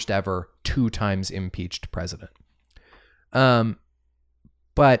the first ever 2 times impeached president.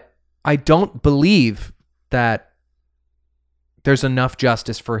 But I don't believe that there's enough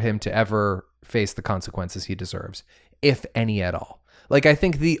justice for him to ever face the consequences he deserves, if any at all. Like, I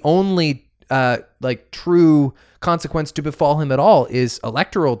think the only like true consequence to befall him at all is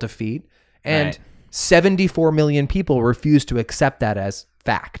electoral defeat, and Right. 74 million people refuse to accept that as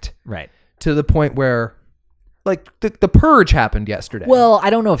fact. Right. To the point where, like, the purge happened yesterday. Well, I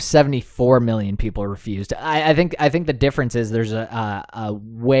don't know if 74 million people refused. I think the difference is there's a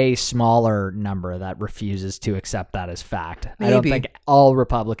way smaller number that refuses to accept that as fact. I don't Maybe. think all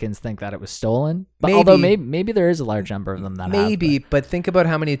Republicans think that it was stolen. But Maybe. although maybe there is a large number of them that have. maybe, but think about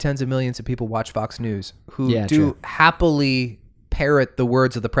how many tens of millions of people watch Fox News who Yeah, do true. happily parrot the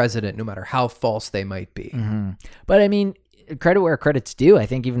words of the president, no matter how false they might be. Mm-hmm. But I mean, credit where credit's due. I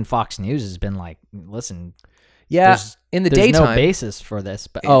think even Fox News has been like, listen, Yeah, in the there's daytime, no basis for this.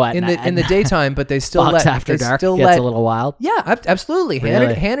 But in the daytime, but they still Fox let After they Dark still gets let, a little wild. Yeah, absolutely.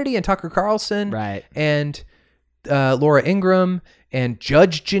 Really? Hannity and Tucker Carlson, Right. and Laura Ingraham and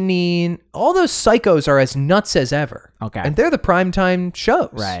Judge Janine, all those psychos are as nuts as ever. Okay. And they're the primetime shows.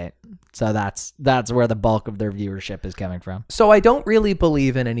 Right. So that's where the bulk of their viewership is coming from. So I don't really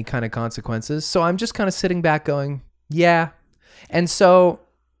believe in any kind of consequences. So I'm just kind of sitting back going, yeah. And so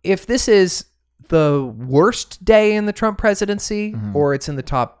if this is the worst day in the Trump presidency, or it's in the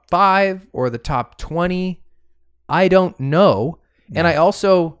top 5 or the top 20, I don't know. And I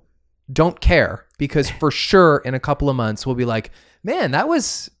also don't care, because for sure in a couple of months we'll be like, man, that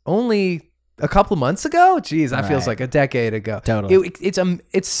was only a couple of months ago. Jeez, that feels Right. like a decade ago. Totally.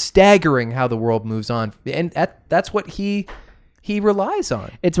 It's staggering how the world moves on, and that's what he relies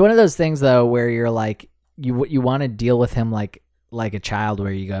on. It's one of those things though where you're like you want to deal with him like a child,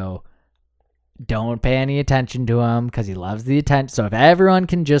 where you go, don't pay any attention to him because he loves the attention. So if everyone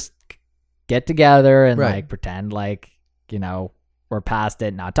can just get together and Right. like pretend like, you know, we're past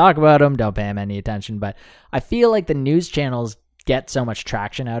it, not talk about him, don't pay him any attention. But I feel like the news channels get so much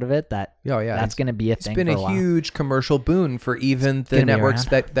traction out of it that Oh yeah, that's going to be a it's thing been for a a while. huge commercial boon for even the gonna be networks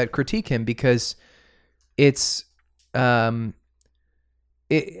that critique him, because it's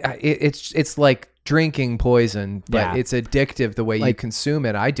it's like drinking poison, but Yeah. it's addictive the way you Like- consume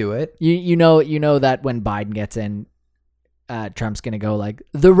it. I do it. You know that when Biden gets in, Trump's gonna go like,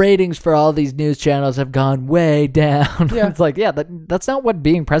 the ratings for all these news channels have gone way down. Yeah. It's like, yeah, that's not what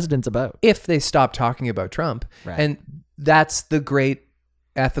being president's about. If they stop talking about Trump. Right. And that's the great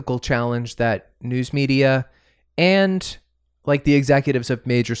ethical challenge that news media and like the executives of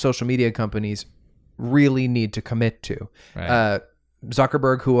major social media companies really need to commit to. Right.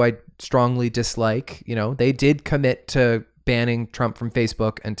 Zuckerberg, who I strongly dislike, they did commit to banning Trump from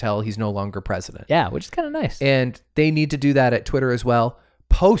Facebook until he's no longer president. Yeah, which is kind of nice. And they need to do that at Twitter as well,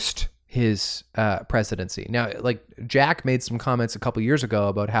 post his presidency. Now, like Jack made some comments a couple years ago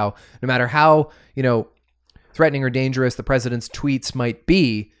about how no matter how, threatening or dangerous the president's tweets might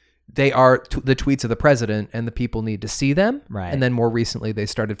be, they are the tweets of the president and the people need to see them. Right. And then more recently, they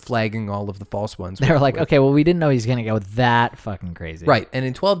started flagging all of the false ones. They were like, okay, well, we didn't know he's going to go that fucking crazy. Right. And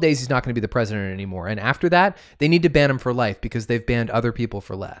in 12 days, he's not going to be the president anymore. And after that, they need to ban him for life because they've banned other people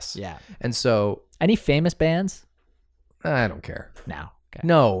for less. Yeah. And so Any famous bands? I don't care. No. Okay.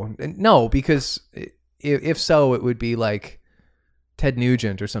 No, because if so, it would be like Ted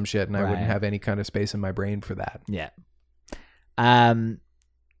Nugent or some shit, and I wouldn't Right. have any kind of space in my brain for that. Yeah.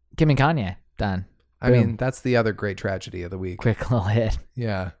 Kim and Kanye, done. I Boom. mean, that's the other great tragedy of the week. Quick little hit.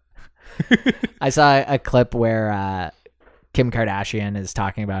 Yeah. I saw a clip where Kim Kardashian is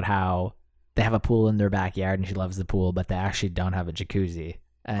talking about how they have a pool in their backyard and she loves the pool, but they actually don't have a jacuzzi.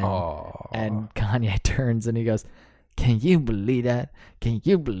 And Kanye turns and he goes, "Can you believe that? Can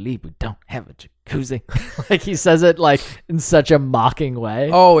you believe we don't have a jacuzzi?" Like he says it like in such a mocking way.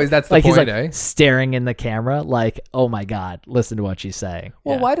 Oh, that's the like point, he's like eh? staring in the camera, like, "Oh my God, listen to what she's saying."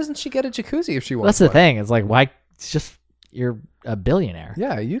 Well, Yeah. why doesn't she get a jacuzzi if she wants That's the one? thing. It's like, why? It's just you're a billionaire.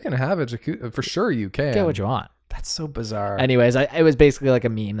 Yeah, you can have a jacuzzi. For sure you can. Get what you want. That's so bizarre. Anyways, it was basically like a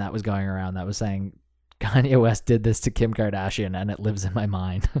meme that was going around that was saying Kanye West did this to Kim Kardashian and it lives in my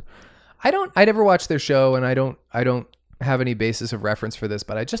mind. I never watched their show, and I don't have any basis of reference for this,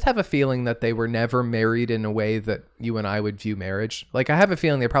 but I just have a feeling that they were never married in a way that you and I would view marriage. Like, I have a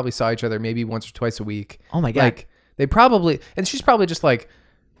feeling they probably saw each other maybe once or twice a week. Oh my God. Like, they probably, and she's probably just like,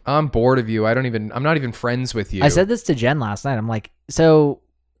 I'm bored of you. I'm not even friends with you. I said this to Jen last night. I'm like, so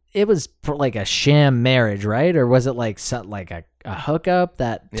it was like a sham marriage, right? Or was it like a hookup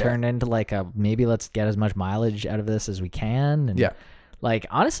that turned into like maybe let's get as much mileage out of this as we can? And Yeah. like,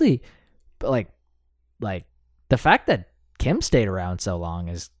 honestly, like the fact that Kim stayed around so long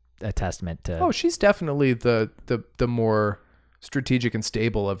is a testament to. Oh, she's definitely the more strategic and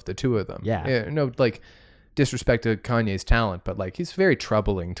stable of the two of them. Yeah. No, like, disrespect to Kanye's talent, but like, he's very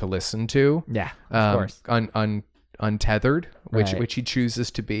troubling to listen to. Yeah, of course. On untethered, which Right. he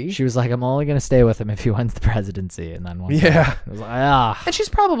chooses to be. She was like, I'm only going to stay with him if he wins the presidency. And then Yeah. I was like, ah. And she's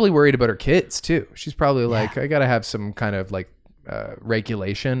probably worried about her kids too. She's probably like, I got to have some kind of like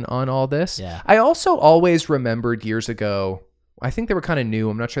regulation on all this. Yeah. I also always remembered years ago, I think they were kind of new.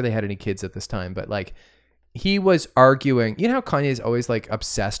 I'm not sure they had any kids at this time, but like he was arguing, you know how Kanye is always like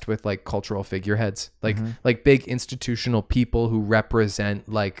obsessed with like cultural figureheads, like big institutional people who represent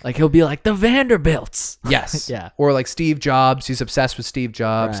like Like he'll be like the Vanderbilts. yes. Yeah. Or like Steve Jobs. He's obsessed with Steve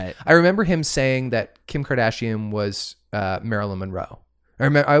Jobs. Right. I remember him saying that Kim Kardashian was Marilyn Monroe.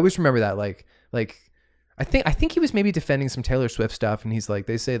 I always remember that. Like I think he was maybe defending some Taylor Swift stuff, and he's like,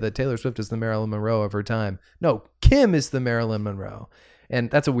 they say that Taylor Swift is the Marilyn Monroe of her time. No, Kim is the Marilyn Monroe. And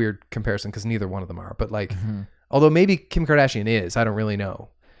that's a weird comparison because neither one of them are. But like, although maybe Kim Kardashian is, I don't really know.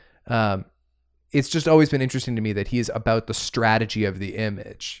 It's just always been interesting to me that he is about the strategy of the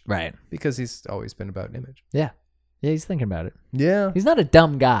image. Right. Because he's always been about an image. Yeah. Yeah, he's thinking about it. Yeah. He's not a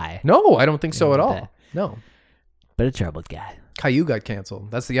dumb guy, No, I don't think so at Yeah, all. No. but a troubled guy. Caillou got canceled.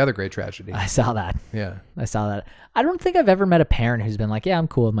 That's the other great tragedy. I saw that. Yeah. I don't think I've ever met a parent who's been like, yeah, I'm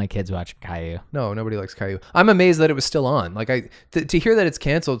cool with my kids watching Caillou. No, nobody likes Caillou. I'm amazed that it was still on. Like to hear that it's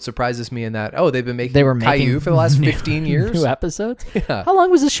canceled surprises me in that, they've been making Caillou for the last 15 years. New episodes? Yeah. How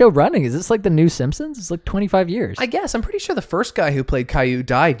long was this show running? Is this like the new Simpsons? It's like 25 years. I guess. I'm pretty sure the first guy who played Caillou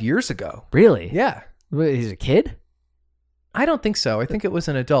died years ago. Really? Yeah. Wait, he's a kid? I don't think so. I think it was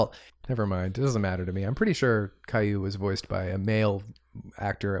an adult. Never mind. It doesn't matter to me. I'm pretty sure Caillou was voiced by a male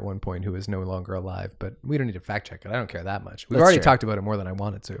actor at one point who is no longer alive, but we don't need to fact check it. I don't care that much. We've That's already true. talked about it more than I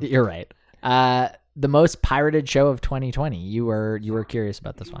wanted to. You're right. The most pirated show of 2020. You were curious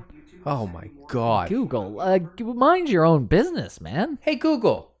about this one. Oh my God. Google. Mind your own business, man. Hey,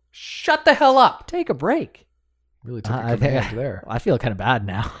 Google, shut the hell up. Take a break. Really took I a think command there. I feel kind of bad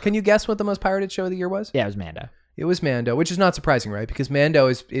now. Can you guess what the most pirated show of the year was? Yeah, it was Mando. It was Mando, which is not surprising, right? Because Mando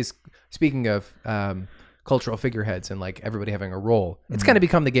is speaking of cultural figureheads and like everybody having a role. It's kind of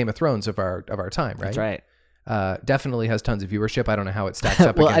become the Game of Thrones of our time, right? That's right. Definitely has tons of viewership. I don't know how it stacks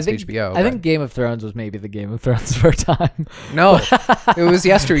up Well, against I think HBO. I think Game of Thrones was maybe the Game of Thrones of our time. No, it was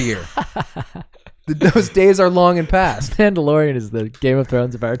yesteryear. Those days are long and past. Mandalorian is the Game of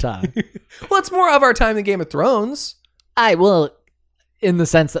Thrones of our time. Well, it's more of our time than Game of Thrones, In the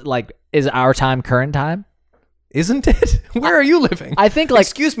sense that like, is our time current time? isn't it? Where are you living? I think like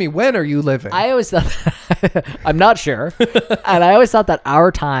Excuse me, when are you living? I always thought I'm not sure, and I always thought that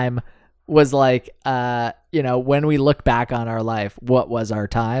our time was like, when we look back on our life, what was our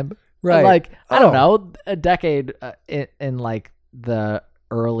time? Right. And, like I don't know, a decade in like the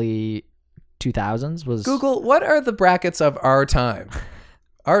early 2000s was Google, what are the brackets of our time?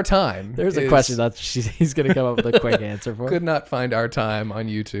 Our time. There's a is- question that he's gonna come up with a quick answer for. Could not find our time on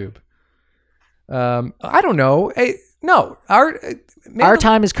YouTube. I don't know. Hey, no, our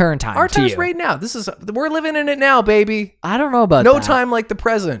time is current time. Our to time's you. right now. We're living in it now, baby. I don't know about No that. time like the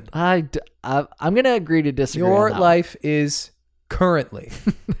present. I'm gonna agree to disagree. Your on that life is currently,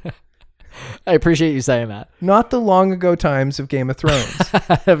 one. I appreciate you saying that. not the long ago times of Game of Thrones.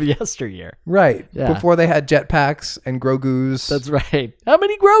 Of yesteryear. Right. Yeah. Before they had jetpacks and Grogu's. That's right. How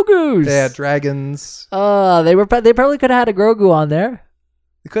many Grogus? They had dragons. They probably could have had a Grogu on there.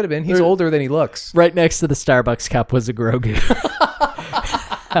 It could have been. He's There- older than he looks. Right next to the Starbucks cup was a Grogu.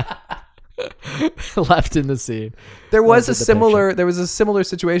 Left in the scene. There was That's a the picture. similar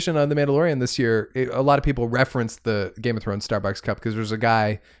situation on The Mandalorian this year. A lot of people referenced the Game of Thrones Starbucks cup because there's a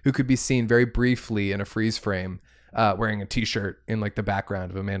guy who could be seen very briefly in a freeze frame wearing a t-shirt in like the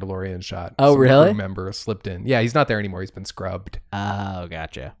background of a Mandalorian shot. Oh, Some really? crew member slipped in. Yeah, he's not there anymore. He's been scrubbed. Oh,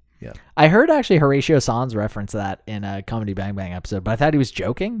 gotcha. Yeah. I heard actually Horatio Sanz reference that in a Comedy Bang Bang episode, but I thought he was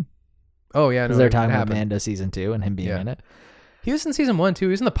joking Oh yeah, no, because they're it talking about happened. Mando season 2 and him being Yeah. in it. He was in season 1 too.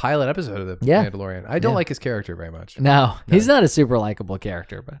 He was in the pilot episode of the Yeah. Mandalorian. I don't Yeah. like his character very much. No, he's not a super likable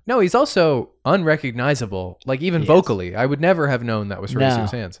character, but No, he's also unrecognizable. Like even He is. vocally, I would never have known that was Horatio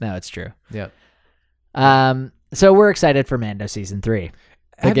Sanz. no, it's true. Yeah. So we're excited for Mando season 3,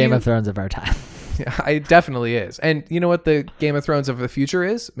 the Have Game you- of Thrones of our time. Yeah, it definitely is. And you know what the Game of Thrones of the future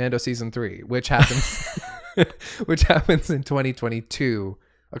is? Mando season 3, which happens which happens in 2022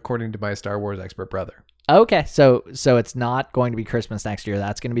 according to my Star Wars expert brother. Okay, so it's not going to be Christmas next year.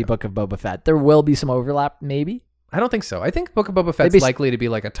 That's going to be Book of Boba Fett. There will be some overlap, maybe. I don't think so. I think Book of Boba Fett's Maybe- likely to be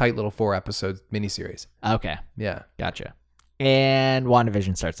like a tight little 4-episode miniseries. Okay, Yeah. gotcha. And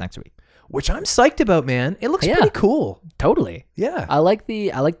WandaVision starts next week. Which I'm psyched about, man. It looks Yeah. pretty cool. Totally. Yeah. I like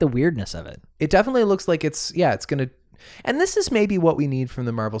the weirdness of it. It definitely looks like it's going to And this is maybe what we need from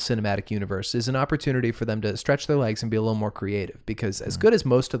the Marvel Cinematic Universe, is an opportunity for them to stretch their legs and be a little more creative, because as good as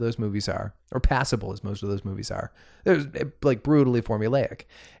most of those movies are, or passable as most of those movies are, they're like brutally formulaic.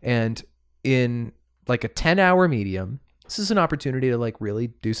 And in like a 10-hour medium, this is an opportunity to like really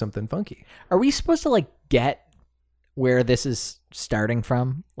do something funky. Are we supposed to like get where this is starting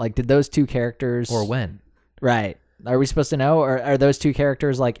from? Like, did those two characters, Or when? right? Are we supposed to know, or are those two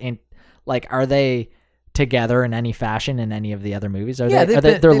characters are they together in any fashion in any of the other movies? Are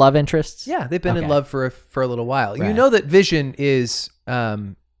they love interests? Yeah, they've been in love for a little while. Right. You know that Vision is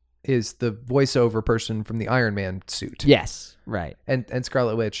the voiceover person from the Iron Man suit. Yes, right. And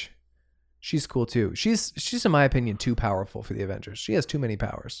Scarlet Witch, she's cool too. She's in my opinion too powerful for the Avengers. She has too many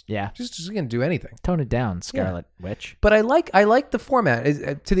powers. Yeah, She's gonna do anything. tone it down, Scarlet Witch. But I like the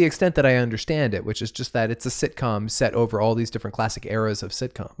format to the extent that I understand it, which is just that it's a sitcom set over all these different classic eras of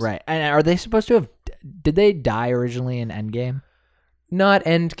sitcoms. Right. And are they supposed to have? Did they die originally in Endgame? Not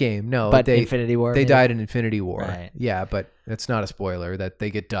Endgame, no. But Infinity War. They maybe? died in Infinity War. Right. Yeah, but it's not a spoiler that they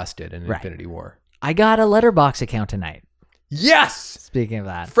get dusted in Infinity War. I got a Letterboxd account tonight. Yes. Speaking of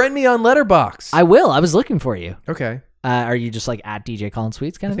that, Friend me on Letterboxd. I will. I was looking for you. Okay. Are you just like at DJ Colin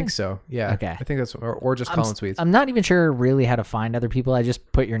Sweets kind I of think thing? so. Yeah. Okay. I think that's or just Colin Sweets. I'm not even sure really how to find other people. I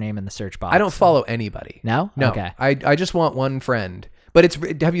just put your name in the search box. I don't follow anybody. No? No. Okay. I just want one friend. But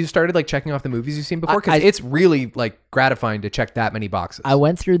have you started like checking off the movies you've seen before? Because it's really like gratifying to check that many boxes. I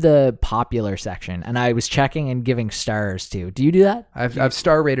went through the popular section and I was checking and giving stars too. Do you do that? I've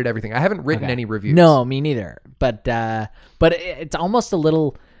star rated everything. I haven't written any reviews. No, me neither. But it's almost a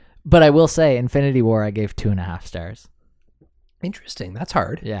little. But I will say, Infinity War, I gave 2.5 stars. Interesting. That's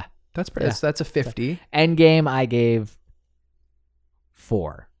hard. Yeah. That's a 50. Endgame, I gave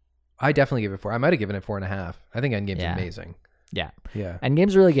 4. I definitely gave it 4. I might have given it 4.5. I think Endgame's amazing. Yeah. Yeah.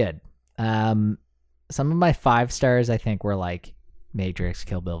 Endgame's really good. Some of my 5 stars, I think, were like Matrix,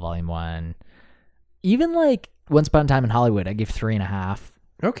 Kill Bill Volume 1. Even like Once Upon a Time in Hollywood, I gave 3.5.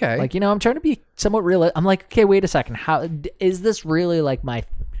 Okay. Like, I'm trying to be somewhat real. I'm like, okay, wait a second. How is this really like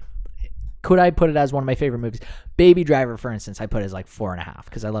could I put it as one of my favorite movies? Baby Driver, for instance, I put as like 4.5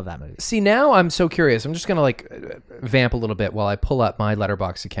 because I love that movie. See, now I'm so curious. I'm just going to like vamp a little bit while I pull up my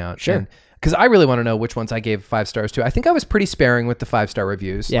Letterboxd account. Sure. Because I really want to know which ones I gave 5 stars to. I think I was pretty sparing with the 5-star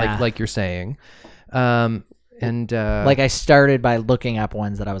reviews, Yeah. like you're saying. Like I started by looking up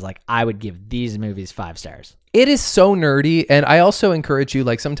ones that I was like, I would give these movies 5 stars. It is so nerdy. And I also encourage you,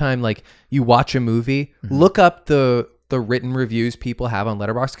 like sometime like you watch a movie, look up the written reviews people have on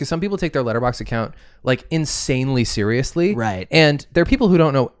Letterboxd, because some people take their Letterboxd account like insanely seriously. Right. And there are people who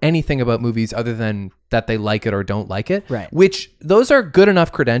don't know anything about movies other than that they like it or don't like it. Right. Which those are good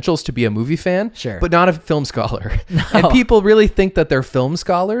enough credentials to be a movie fan. Sure. But not a film scholar. And people really think that they're film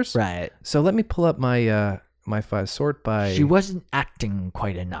scholars. Right. So let me pull up my 5 sort by. She wasn't acting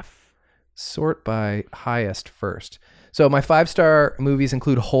quite enough. Sort by highest first. So my 5-star movies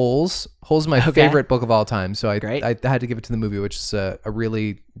include Holes. Holes is my favorite book of all time. So I had to give it to the movie, which is a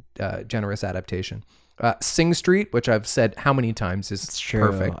really generous adaptation. Sing Street, which I've said how many times is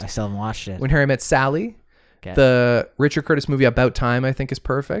perfect. I still haven't watched it. When Harry Met Sally. Okay. The Richard Curtis movie About Time, I think is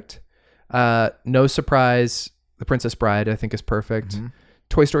perfect. No Surprise, The Princess Bride, I think is perfect. Mm-hmm.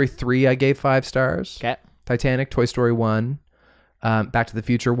 Toy Story 3, I gave 5 stars. Okay. Titanic, Toy Story 1. Back to the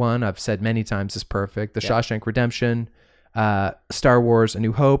Future 1, I've said many times is perfect. The Shawshank Redemption. Star Wars A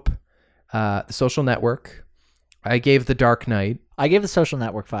New Hope. The Social Network. I gave The Dark Knight. I gave The Social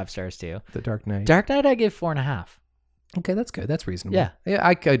Network 5 stars too. The Dark Knight. Dark Knight, I gave 4.5. Okay, that's good. That's reasonable. Yeah.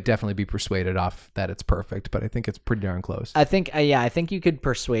 I could definitely be persuaded off that it's perfect, but I think it's pretty darn close. I think you could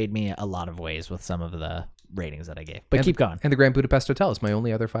persuade me a lot of ways with some of the ratings that I gave. But keep going. And the Grand Budapest Hotel is my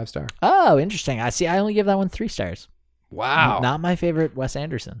only other 5-star. Oh, interesting. I only give that one 3 stars. Wow. Not my favorite Wes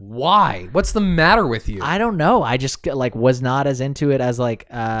Anderson. Why? What's the matter with you? I don't know. I just like was not as into it as like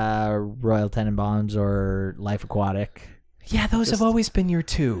Royal Tenenbaums or Life Aquatic. Yeah, those have always been your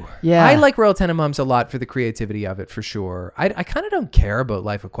 2. Yeah. I like Royal Tenenbaums a lot for the creativity of it, for sure. I kind of don't care about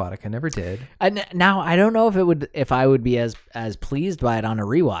Life Aquatic. I never did. Now I don't know if I would be as pleased by it on a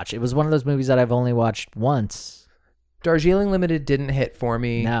rewatch. It was one of those movies that I've only watched once. Darjeeling Limited didn't hit for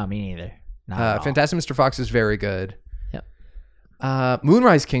me. No, me neither. Not at all. Fantastic Mr. Fox is very good. Yep.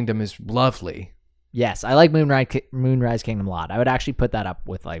 Moonrise Kingdom is lovely. Yes, I like Moonrise Kingdom a lot. I would actually put that up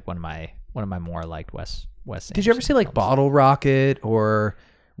with like one of my more liked Wes Anderson. Did you ever see like films. Bottle Rocket or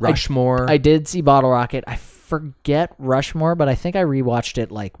Rushmore? I did see Bottle Rocket. I forget Rushmore, but I think I rewatched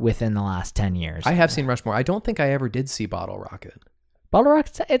it like within the last 10 years. I have seen Rushmore. I don't think I ever did see Bottle Rocket. Bottle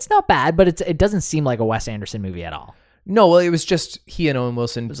Rocket, it's not bad, but it doesn't seem like a Wes Anderson movie at all. No, well, it was just he and Owen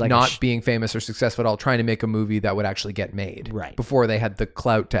Wilson was like not being famous or successful at all, trying to make a movie that would actually get made. Right. Before they had the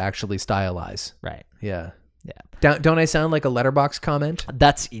clout to actually stylize. Right. Yeah. Yeah. Don't I sound like a Letterboxd comment?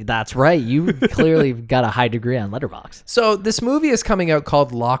 That's right. You clearly got a high degree on Letterboxd. So this movie is coming out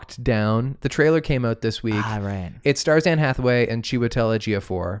called Locked Down. The trailer came out this week. Right. It stars Anne Hathaway and Chiwetel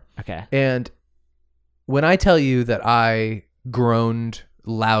Ejiofor. Okay. And when I tell you that I groaned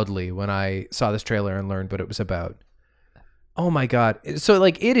loudly when I saw this trailer and learned what it was about, oh my God. So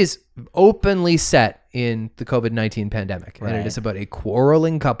like it is openly set in the COVID-19 pandemic. Right. And it is about a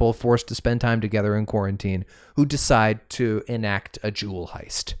quarreling couple forced to spend time together in quarantine who decide to enact a jewel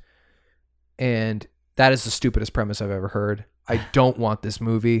heist. And that is the stupidest premise I've ever heard. I don't want this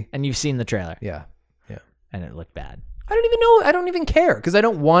movie. And you've seen the trailer. Yeah. And it looked bad. I don't even know. I don't even care because I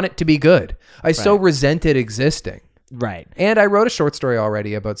don't want it to be good. I so resent it existing. Right. And I wrote a short story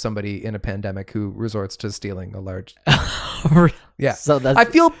already about somebody in a pandemic who resorts to stealing a large. Yeah. So that's, I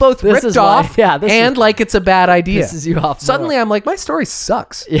feel both this ripped is why- off yeah, this and is- like it's a bad idea. This is you off. Suddenly I'm like, my story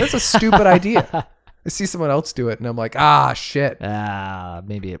sucks. That's a stupid idea. I see someone else do it and I'm like, shit.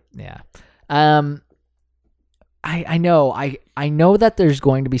 Maybe. Yeah. I know. I know that there's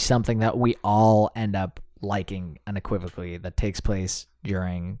going to be something that we all end up liking unequivocally that takes place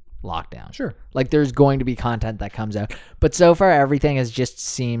during lockdown. Sure. Like there's going to be content that comes out, but so far everything has just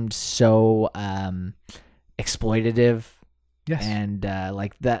seemed so exploitative. Yes. And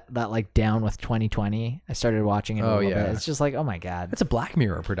like that like Down with 2020. I started watching it a little bit. It's just like, oh my God. That's a Black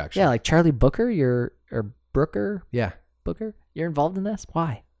Mirror production. Yeah, like Charlie Booker, Brooker. Yeah. Booker, you're involved in this?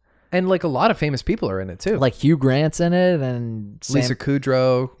 Why? And like a lot of famous people are in it too. Like Hugh Grant's in it and Lisa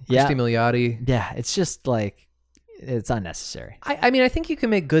Kudrow, Yeah. Christy Milioti. Yeah, it's just like it's unnecessary. I mean, I think you can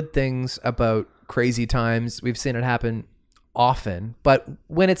make good things about crazy times. We've seen it happen often, but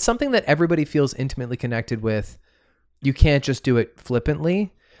when it's something that everybody feels intimately connected with, you can't just do it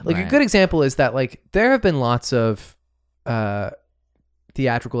flippantly. Like a good example is that like there have been lots of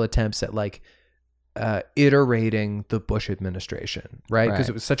theatrical attempts at like iterating the Bush administration, right? Because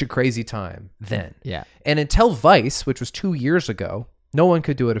it was such a crazy time then. Yeah. And until Vice, which was 2 years ago, no one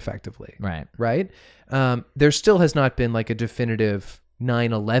could do it effectively. Right? There still has not been like a definitive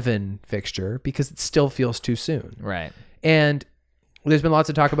 9/11 fixture because it still feels too soon. Right. And there's been lots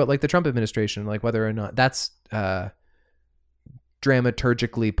of talk about like the Trump administration, like whether or not that's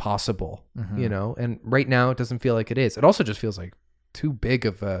dramaturgically possible, you know? And right now it doesn't feel like it is. It also just feels like too big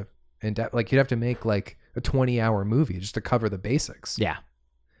of a like you'd have to make like a 20-hour movie just to cover the basics. Yeah.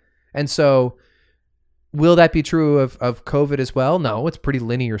 And so will that be true of COVID as well? No, it's a pretty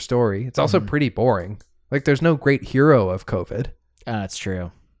linear story. It's also pretty boring. Like there's no great hero of COVID. That's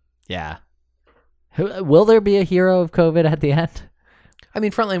true. Yeah. Will there be a hero of COVID at the end? I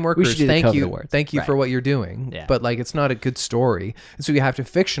mean, frontline should workers, do the thank COVID you. awards. Thank you for Right. what you're doing. Yeah. But like, it's not a good story. And so you have to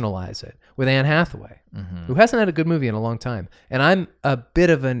fictionalize it with Anne Hathaway, who hasn't had a good movie in a long time. And I'm a bit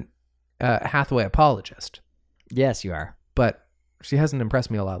of an Hathaway apologist, Yes, you are. but she hasn't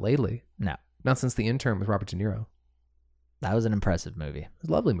impressed me a lot lately. No. Not since The Intern with Robert De Niro. That was an impressive movie. It was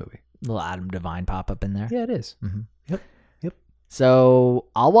a lovely movie. Little Adam Devine pop up in there. Yeah, it is. Yep. So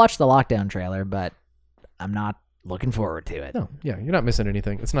I'll watch the lockdown trailer, but I'm not looking forward to it. No, yeah, you're not missing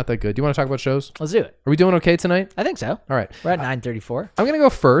anything. It's not that good. Do you want to talk about shows? Let's do it. Are we doing okay tonight? I think so. All right. We're at 9:34. I'm going to go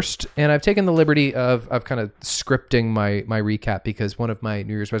first, and I've taken the liberty of kind of scripting my recap because one of my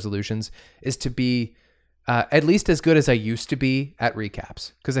New Year's resolutions is to be at least as good as I used to be at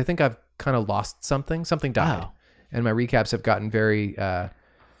recaps because I think I've kind of lost something. Something died. Oh. And my recaps have gotten very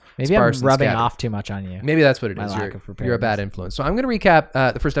Maybe I'm sparse and rubbing scattered. off too much on you. Maybe that's what it My is. lack You're, of you're a bad preparedness. influence. So I'm going to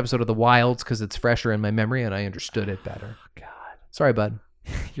recap the first episode of The Wilds because it's fresher in my memory and I understood it better. God, Sorry, bud.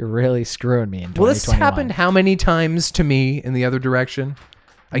 you're really screwing me in 2021. Well, this happened how many times to me in the other direction?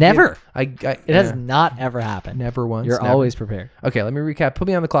 Never. It It has not ever happened. never once. You're never. always prepared. Okay, let me recap. Put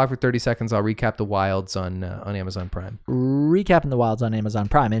me on the clock for 30 seconds. I'll recap The Wilds on Amazon Prime. Recapping the Wilds on Amazon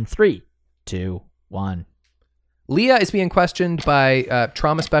Prime in 3, 2, 1. Leah is being questioned by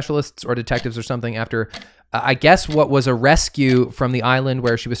trauma specialists or detectives or something after, I guess, what was a rescue from the island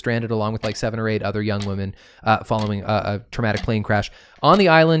where she was stranded along with like 7 or 8 other young women following a traumatic plane crash. On the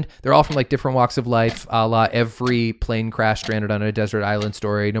island, they're all from like different walks of life, a la every plane crash stranded on a desert island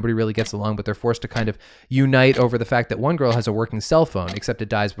story. Nobody really gets along, but they're forced to kind of unite over the fact that one girl has a working cell phone, except it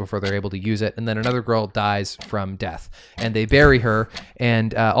dies before they're able to use it, and then another girl dies from death. And they bury her,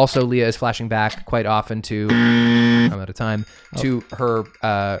 and also Leah is flashing back quite often to, I'm out of time, to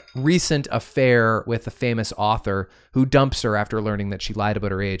her recent affair with a famous author who dumps her after learning that she lied about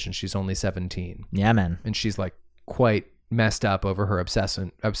her age and she's only 17. Yeah, man. And she's like quite messed up over her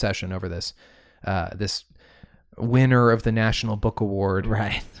obsession over this winner of the National Book Award.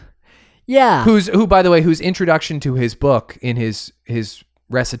 Right. Yeah. Who, by the way, whose introduction to his book in his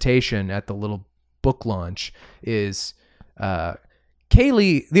recitation at the little book launch is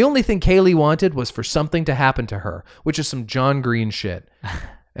Kaylee. The only thing Kaylee wanted was for something to happen to her, which is some John Green shit.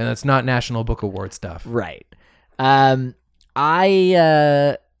 And that's not National Book Award stuff. Right. First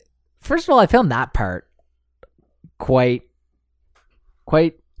of all, I found that part quite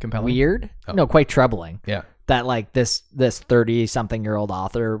Compelling? weird. Oh. No, quite troubling. Yeah. That like this 30-something-year-old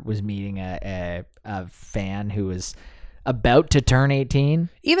author was meeting a fan who was about to turn 18.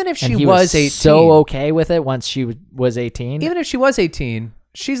 Even if and she he was 18. so okay with it once she was 18. Even if she was 18,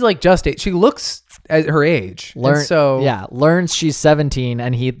 she's like just 8. She looks at her age. Learns she's 17,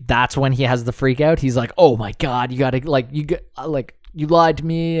 and that's when he has the freak out. He's like, "Oh my god, you lied to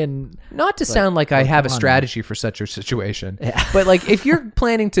me." And not to sound like I have a strategy for such a situation, but like if you're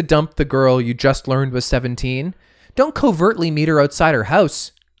planning to dump the girl you just learned was 17, don't covertly meet her outside her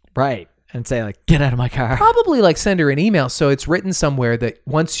house. Right. And say like, "Get out of my car." Probably like send her an email so it's written somewhere that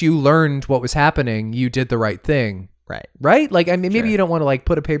once you learned what was happening, you did the right thing. Right? Like, I mean, maybe you don't want to like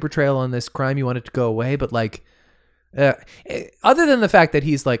put a paper trail on this crime. You want it to go away, but like, other than the fact that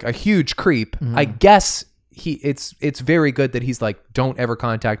he's like a huge creep, I guess it's very good that he's like, don't ever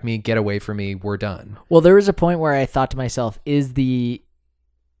contact me, get away from me, we're done. Well, there was a point where I thought to myself, is the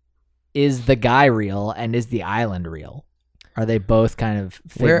guy real and is the island real? Are they both kind of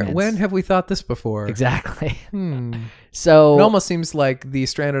figments? When have we thought this before? Exactly. So it almost seems like the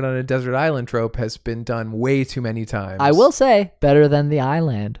stranded on a desert island trope has been done way too many times. I will say, better than the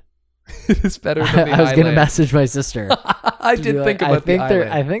island. It is better than the island. I was going to message my sister. I did think about the island.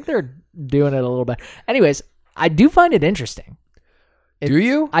 I think they're doing it a little bit. Anyways, I do find it interesting. Do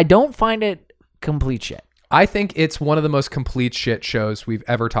you? I don't find it complete shit. I think it's one of the most complete shit shows we've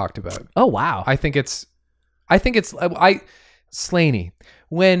ever talked about. Oh, wow. I think it's Slaney,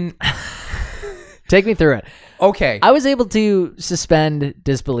 when take me through it. Okay. I was able to suspend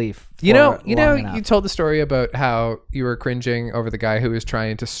disbelief. You told the story about how you were cringing over the guy who was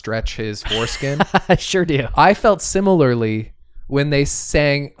trying to stretch his foreskin. I sure do. I felt similarly when they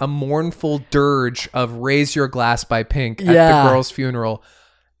sang a mournful dirge of Raise Your Glass by Pink at the girl's funeral.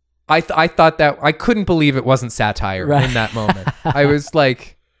 I thought that I couldn't believe it wasn't satire in that moment. I was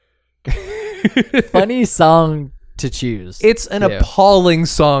like, funny song to choose. It's an appalling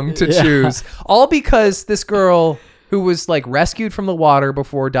song to choose, all because this girl who was like rescued from the water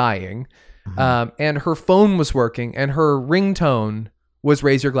before dying, and her phone was working and her ringtone was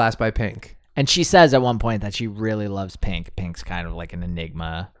Raise Your Glass by Pink. And she says at one point that she really loves Pink. Pink's kind of like an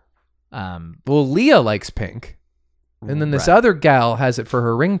enigma. Well, Leah likes Pink. And then this other gal has it for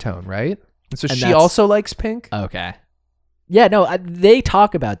her ringtone, right? And so she also likes Pink? Okay. Yeah, no, they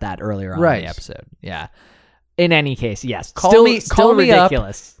talk about that earlier on in the episode. Yeah. In any case, yes. Call me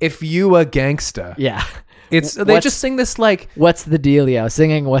ridiculous. Up if you a gangsta. Yeah. They just sing this like, what's the dealio?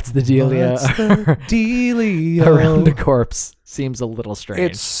 Singing what's the dealio? What's the dealio? Around a corpse seems a little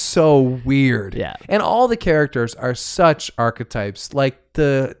strange. It's so weird. Yeah. And all the characters are such archetypes, like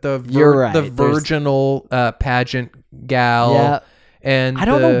the virginal pageant gal. Yeah. And I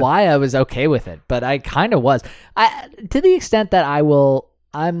don't know why I was okay with it, but I kind of was. To the extent that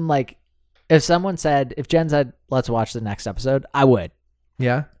I'm like, if Jen said, let's watch the next episode, I would.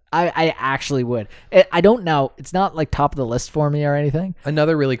 Yeah. I actually would. I don't know. It's not like top of the list for me or anything.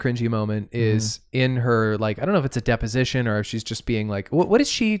 Another really cringy moment is in her, like, I don't know if it's a deposition or if she's just being like, what is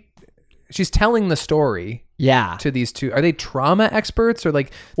she? She's telling the story. Yeah. To these two. Are they trauma experts or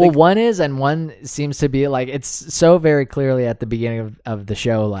like? Well, one is, and one seems to be like, it's so very clearly at the beginning of the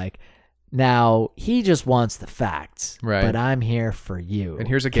show, like, now he just wants the facts, right? But I'm here for you. And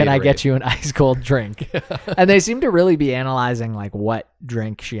here's a Gatorade. Can I get you an ice cold drink? And they seem to really be analyzing like what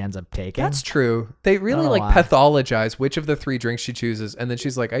drink she ends up taking. That's true. They really like pathologize which of the 3 drinks she chooses, and then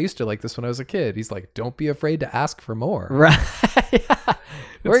she's like, "I used to like this when I was a kid." He's like, "Don't be afraid to ask for more." Right. Yeah.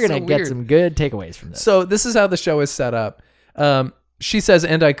 We're gonna get some good takeaways from this. So this is how the show is set up. She says,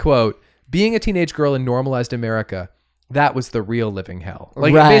 and I quote, "Being a teenage girl in normalized America, that was the real living hell."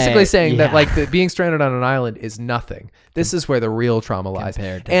 Like basically saying that like being stranded on an island is nothing. This is where the real trauma lies.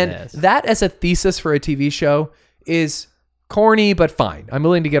 And that as a thesis for a TV show is corny, but fine. I'm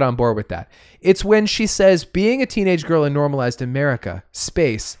willing to get on board with that. It's when she says being a teenage girl in normalized America,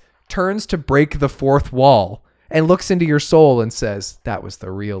 space, turns to break the fourth wall and looks into your soul and says, that was the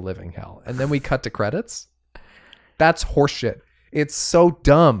real living hell. And then we cut to credits. That's horseshit. It's so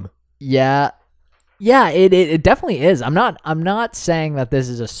dumb. Yeah. Yeah, it definitely is. I'm not saying that this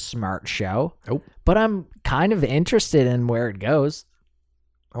is a smart show. Nope. But I'm kind of interested in where it goes.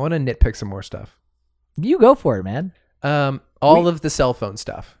 I want to nitpick some more stuff. You go for it, man. All of the cell phone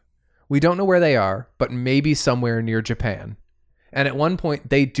stuff. We don't know where they are, but maybe somewhere near Japan. And at one point,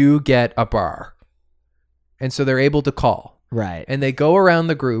 they do get a bar. And so they're able to call. Right. And they go around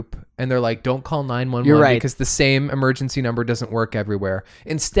the group and they're like, don't call 911 You're right. because the same emergency number doesn't work everywhere.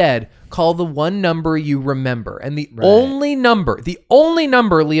 Instead, call the one number you remember. And the only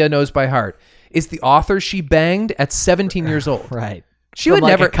number Leah knows by heart is the author she banged at 17 years old. Right. She From would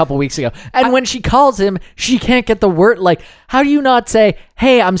like never. a couple weeks ago. And when she calls him, she can't get the word. Like, how do you not say,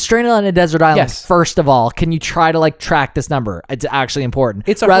 hey, I'm stranded on a desert island. Yes. First of all, can you try to like track this number? It's actually important.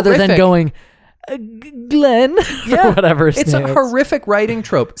 It's a rather than horrific- going, Glenn, or whatever. It's a horrific writing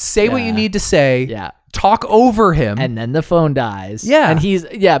trope. Say what you need to say. Yeah. Talk over him. And then the phone dies. Yeah.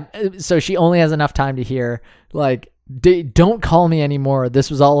 And so she only has enough time to hear, like, don't call me anymore. This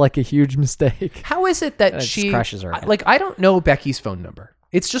was all like a huge mistake. How is it that It just she crushes her. Like, I don't know Becky's phone number.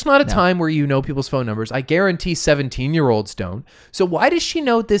 It's just not a time where you know people's phone numbers. I guarantee 17-year-olds don't. So why does she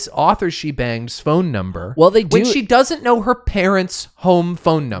know this author she banged's phone number? Well, they when do- she doesn't know her parents' home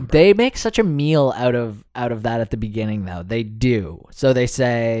phone number. They make such a meal out of that at the beginning, though. They do. So they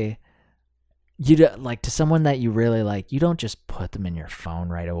say, you do, like, to someone that you really like, you don't just put them in your phone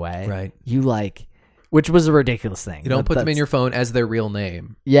right away. Right. You like, which was a ridiculous thing. You don't put them in your phone as their real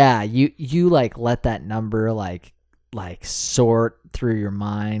name. Yeah. You like let that number like sort through your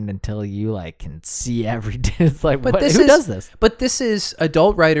mind until you like can see every day. It's like, But who does this? But this is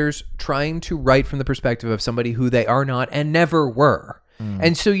adult writers trying to write from the perspective of somebody who they are not and never were.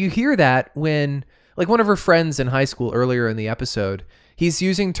 And so you hear that when, like, one of her friends in high school earlier in the episode, he's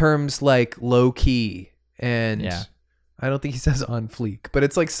using terms like low key and I don't think he says on fleek, but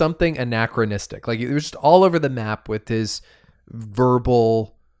it's like something anachronistic. Like, it was just all over the map with his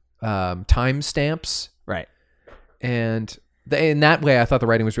verbal timestamps. Right. And in that way, I thought the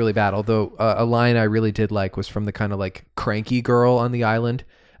writing was really bad. Although a line I really did like was from the kind of like cranky girl on the island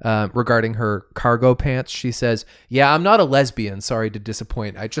regarding her cargo pants. She says, "Yeah, I'm not a lesbian. Sorry to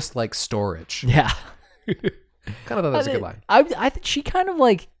disappoint. I just like storage." Yeah. Kind of thought that was a good line. I think she kind of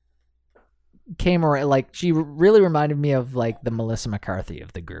like came around, like she really reminded me of like the Melissa McCarthy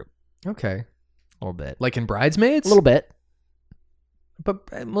of the group. Okay. A little bit. Like in Bridesmaids? A little bit.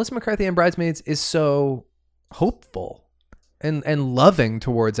 But Melissa McCarthy in Bridesmaids is so hopeful and loving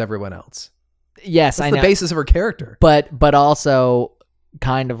towards everyone else. Yes, That's I the know. basis of her character. But also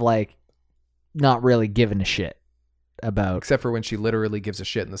kind of like not really giving a shit about. Except for when she literally gives a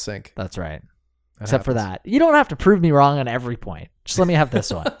shit in the sink. That's right. That Except for happens. that. You don't have to prove me wrong on every point. Just let me have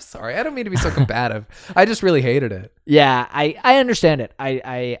this one. I'm sorry. I don't mean to be so combative. I just really hated it. Yeah, I understand it.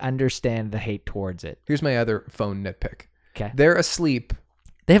 I understand the hate towards it. Here's my other phone nitpick. Okay. They're asleep.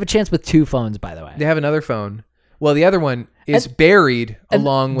 They have a chance with 2 phones, by the way. They have another phone. Well, the other one is buried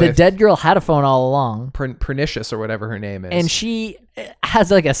along the with dead girl had a phone all along. Pernicious or whatever her name is. And she has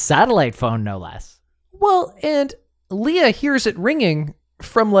like a satellite phone, no less. Well, and Leah hears it ringing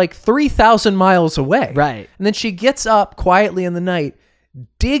from like 3,000 miles away. Right. And then she gets up quietly in the night,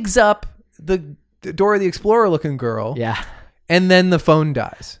 digs up the Dora the Explorer looking girl. Yeah. And then the phone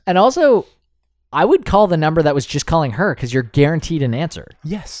dies. And also, I would call the number that was just calling her because you're guaranteed an answer.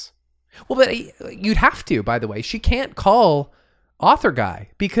 Yes. Well, but you'd have to, by the way. She can't call author guy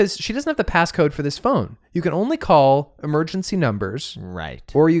because she doesn't have the passcode for this phone. You can only call emergency numbers. Right.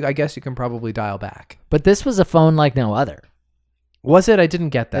 Or I guess you can probably dial back. But this was a phone like no other. Was it? I didn't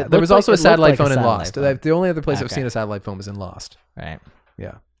get that. It There was looked also like- a satellite it looked like phone a in satellite Lost. phone. The only other place I've Okay. seen a satellite phone was in Lost. Right.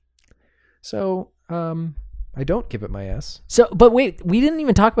 Yeah. So, I don't give it my S, So, but wait, we didn't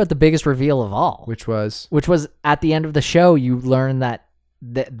even talk about the biggest reveal of all, which was which was at the end of the show. You learn that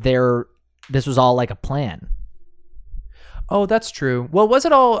this was all like a plan. oh, that's true. Well, was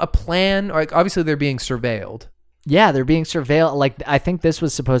it all a plan? Or, like, obviously, they're being surveilled, Yeah, they're being surveilled. Like, I think this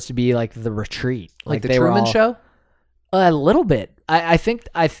was supposed to be like the retreat, like the they were Truman all- Show. A little bit. I think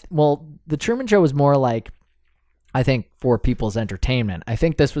the Truman Show was more like, I think, for people's entertainment. I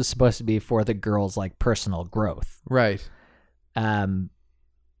think this was supposed to be for the girls' like personal growth. Right. Are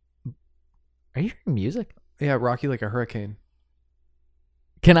you hearing music? Yeah, Rocky like a hurricane.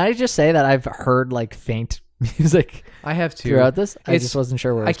 Can I just say that I've heard like faint music I have to. throughout this? I It's- just wasn't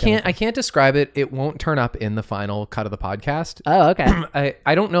sure where it I was coming can't. I can't describe it. It won't turn up in the final cut of the podcast. from. Oh, okay.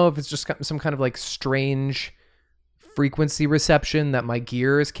 I don't know if it's just some kind of like strange frequency reception that my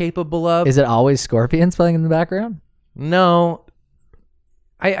gear is capable of. Is it always Scorpions playing in the background? No.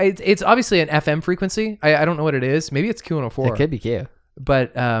 It's obviously an FM frequency. I don't know what it is. Maybe it's Q104. It could be Q.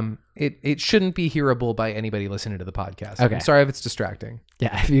 But it shouldn't be hearable by anybody listening to the podcast. Okay. I'm sorry if it's distracting.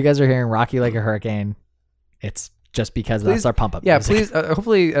 Yeah, if you guys are hearing Rocky like a hurricane, it's just because that's our pump up. Yeah, music. please.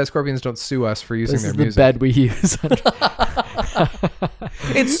 Hopefully, Scorpions don't sue us for using This their is music. the bed we use.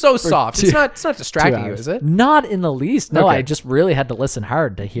 It's so soft. It's not distracting you, is it? Not in the least. No, Okay. I just really had to listen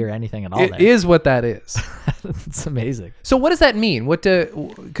hard to hear anything at all. It is what that is. It's amazing. So what does that mean?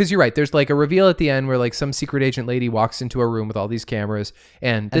 Because you're right. There's like a reveal at the end where like some secret agent lady walks into a room with all these cameras,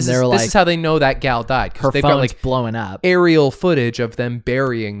 and this is how they know that gal died, Her because they've phone's got like blowing up. aerial footage of them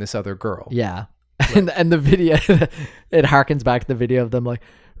burying this other girl. Yeah. And the video, it harkens back to the video of them like,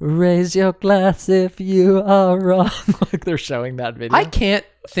 raise your glass if you are wrong. Like they're showing that video. I can't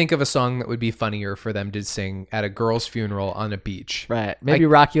think of a song that would be funnier for them to sing at a girl's funeral on a beach. Right. Maybe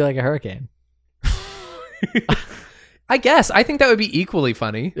Rock You Like a Hurricane. I guess. I think that would be equally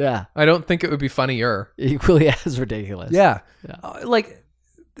funny. Yeah. I don't think it would be funnier. Equally as ridiculous. Yeah. Yeah.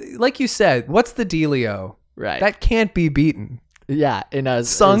 Like you said, what's the dealio? Right. That can't be beaten. Yeah. In a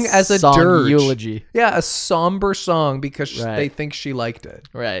Sung as a song dirge. eulogy. Yeah, a somber song because Right. they think she liked it.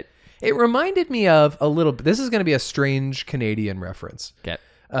 Right. It reminded me of a little bit. This is going to be a strange Canadian reference. Okay.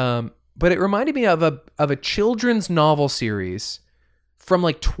 But it reminded me of a children's novel series from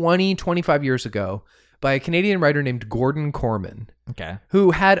like 25 years ago by a Canadian writer named Gordon Corman, Okay.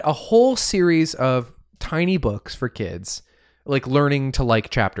 who had a whole series of tiny books for kids, like learning to like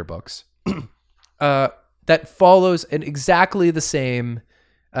chapter books, that follows an exactly the same,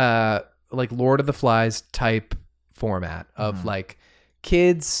 like Lord of the Flies type format of like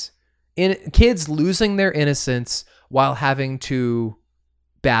kids losing their innocence while having to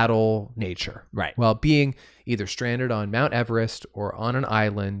battle nature. Right. While being either stranded on Mount Everest or on an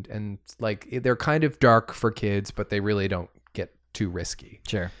island, and like they're kind of dark for kids, but they really don't get too risky.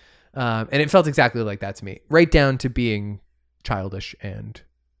 Sure. And it felt exactly like that to me, right down to being childish and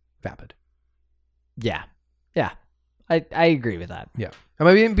vapid. Yeah. Yeah. I agree with that. Yeah. Am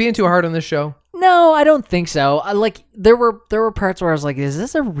I being too hard on this show? No, I don't think so. There were parts where I was like, is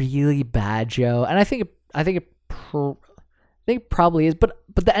this a really bad show? And I think it probably is, but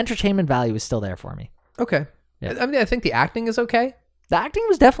the entertainment value is still there for me. Okay. Yeah. I mean, I think the acting is okay. The acting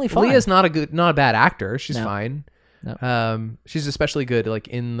was definitely fun. Leah's not a bad actor. She's No. fine. No. She's especially good like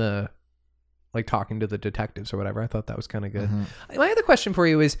in the like talking to the detectives or whatever. I thought that was kind of good. Mm-hmm. My other question for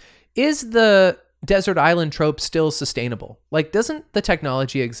you is the desert island trope still sustainable? Like, doesn't the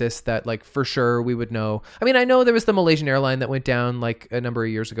technology exist that like for sure we would know? I mean, I know there was the Malaysian airline that went down like a number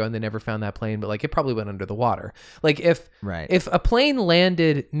of years ago and they never found that plane, but like it probably went under the water. Like if a plane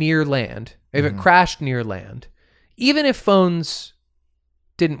landed near land, if it crashed near land, even if phones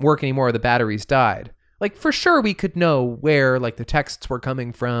didn't work anymore, the batteries died, like for sure we could know where like the texts were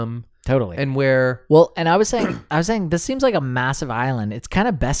coming from. Totally. And where... Well, and I was saying this seems like a massive island. It's kind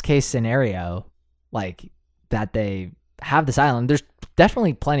of best case scenario, like that they have this island. There's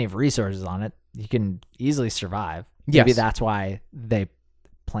definitely plenty of resources on it. You can easily survive. Maybe that's why they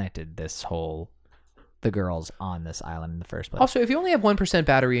planted the girls on this island in the first place. Also, if you only have 1%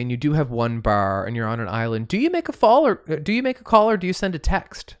 battery and you do have one bar and you're on an island, do you make a call or do you send a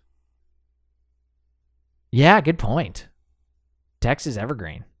text? Yeah, good point. Text is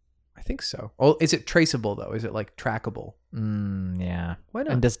evergreen. I think so. Oh, is it traceable though? Is it like trackable? Yeah. Why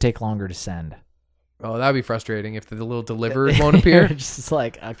not? And does it take longer to send? Oh, that'd be frustrating if the little deliverer won't appear. Just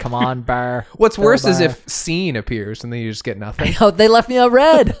like, come on, bar. What's worse is bar. if scene appears and then you just get nothing. Oh, they left me on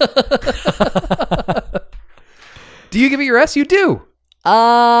red. Do you give it your S? You do. Yeah,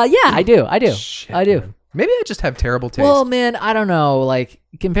 I do. Shit, I do. man. Maybe I just have terrible taste. Well, man, I don't know. Like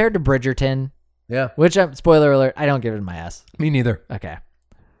compared to Bridgerton, yeah. which spoiler alert, I don't give it my S. Me neither. Okay.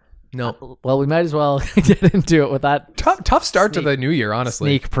 No. Well, we might as well get into it with that Tough start to the new year, honestly.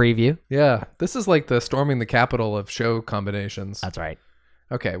 sneak preview. Yeah. This is like the storming the Capitol of show combinations. That's right.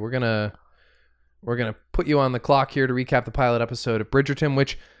 Okay, we're gonna put you on the clock here to recap the pilot episode of Bridgerton,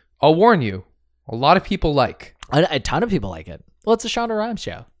 which I'll warn you, a lot of people like. A ton of people like it. Well, it's a Shonda Rhimes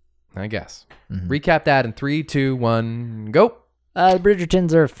show. I guess. Recap that in 3, 2, 1, go. The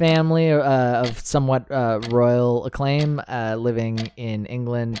Bridgertons are a family of somewhat royal acclaim living in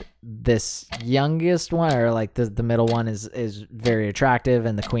England. This youngest one, or like the middle one, is very attractive,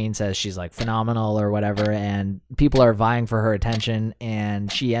 and the queen says she's like phenomenal or whatever, and people are vying for her attention, and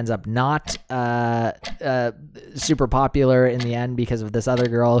she ends up not super popular in the end because of this other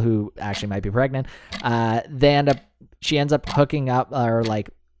girl who actually might be pregnant. She ends up hooking up or like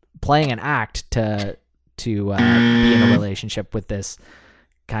playing an act to be in a relationship with this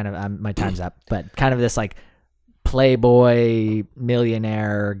kind of my time's up, but kind of this like playboy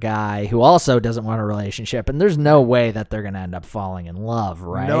millionaire guy who also doesn't want a relationship, and there's no way that they're gonna end up falling in love,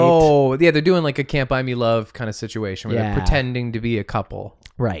 right? No, yeah, they're doing like a Can't Buy Me Love kind of situation where they're pretending to be a couple.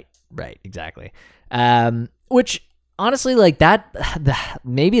 Right, exactly. Which honestly, like that,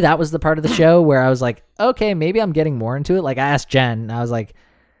 maybe that was the part of the show where I was like, okay, maybe I'm getting more into it. Like I asked Jen, I was like,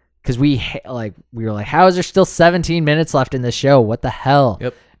 because we were like, how is there still 17 minutes left in this show? What the hell?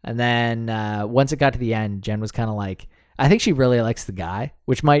 Yep. And then once it got to the end, Jen was kind of like, I think she really likes the guy,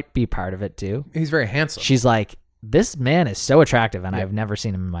 which might be part of it too. He's very handsome. She's like, this man is so attractive, and Yep. I've never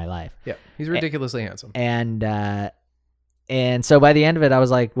seen him in my life. Yeah, he's ridiculously handsome. And so by the end of it, I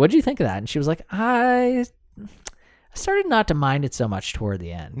was like, what did you think of that? And she was like, I started not to mind it so much toward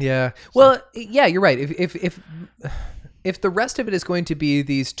the end. Yeah. Well, yeah, you're right. If the rest of it is going to be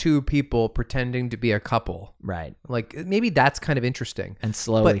these two people pretending to be a couple, Right. like maybe that's kind of interesting. And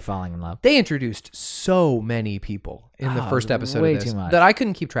slowly But falling in love. they introduced so many people in the Oh, first episode way of this too much. that I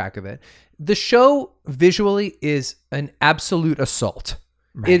couldn't keep track of it. The show visually is an absolute assault.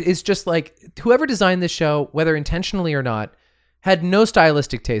 Right. It is just like whoever designed this show, whether intentionally or not, had no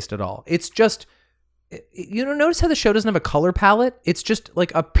stylistic taste at all. It's just, you know, notice how the show doesn't have a color palette? It's just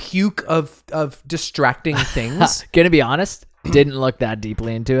like a puke of distracting things. Gonna be honest, didn't look that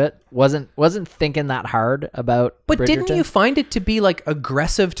deeply into it. Wasn't thinking that hard about But didn't Bridgerton. you find it to be like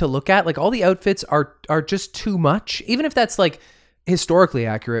aggressive to look at? Like all the outfits are just too much, even if that's like historically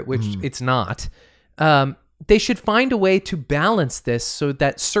accurate, which it's not. They should find a way to balance this so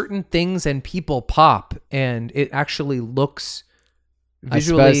that certain things and people pop and it actually looks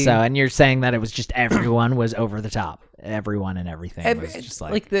visually. I suppose so. And you're saying that it was just everyone was over the top. Everyone and everything was just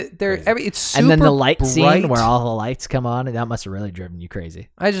like it's super and then the light scene bright. where all the lights come on, and that must have really driven you crazy.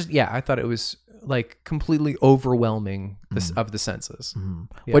 I thought it was like completely overwhelming of the senses.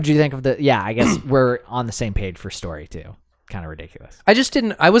 Yeah. What did you think of I guess we're on the same page for story too. Kind of ridiculous.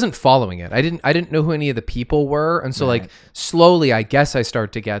 I wasn't following it. I didn't know who any of the people were. And so like slowly, I guess I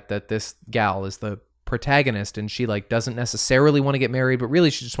start to get that this gal is the protagonist and she like doesn't necessarily want to get married, but really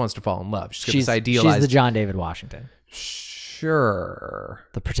she just wants to fall in love. She's idealized. She's the John David Washington. Sure.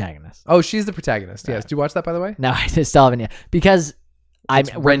 The protagonist. Oh, she's the protagonist. Yes. Did you watch that, by the way? No, I still haven't yet. Because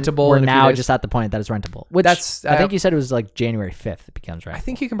rentable We're in a few now days. just at the point that it's rentable. Which That's- I think you said it was like January 5th it becomes rentable. I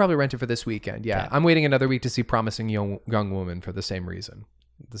think you can probably rent it for this weekend. Yeah. Okay. I'm waiting another week to see Promising Young Woman for the same reason.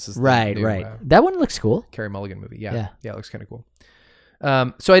 This is the Right. new, That one looks cool. Carey Mulligan movie. Yeah. Yeah. Yeah, it looks kind of cool.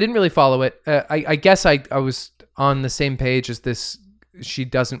 So I didn't really follow it. I guess I was on the same page as this. She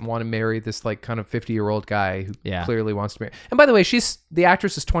doesn't want to marry this like kind of 50-year-old guy who clearly wants to marry. And by the way, the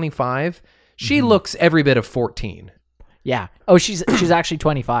actress is 25. She looks every bit of 14. Yeah. Oh, she's actually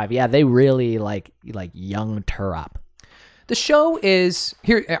 25. Yeah, they really like younged her up. The show is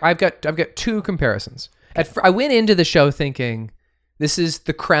here. I've got two comparisons. I went into the show thinking this is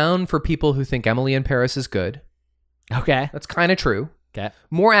the crown for people who think Emily in Paris is good. Okay. That's kind of true. Okay.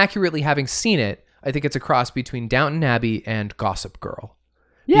 More accurately, having seen it, I think it's a cross between Downton Abbey and Gossip Girl.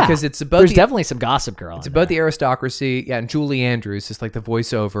 Yeah. Because it's about There's definitely some Gossip Girl. It's about the aristocracy. Yeah, and Julie Andrews is like the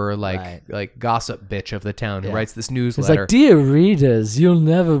voiceover, like gossip bitch of the town who writes this It's newsletter. like, dear readers, you'll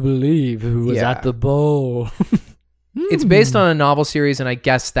never believe who was Yeah. at the ball. It's based on a novel series, and I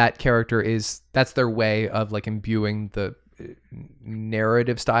guess that character that's their way of like imbuing the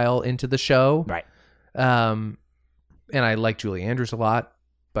narrative style into the show. Right. And I like Julie Andrews a lot,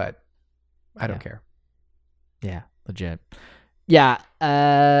 but I don't care. Yeah, legit. Yeah,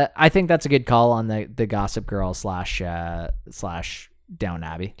 I think that's a good call on the Gossip Girl slash Downton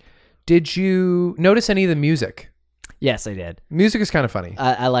Abbey. Did you notice any of the music? Yes, I did. Music is kind of funny.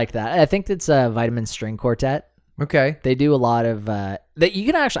 I like that. I think it's a Vitamin String Quartet. Okay. They do a lot of that. You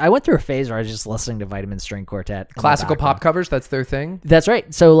can actually. I went through a phase where I was just listening to Vitamin String Quartet. in the Classical background. pop covers, that's their thing? That's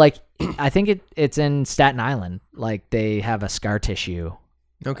right. So like, I think it's in Staten Island. Like they have a Scar Tissue.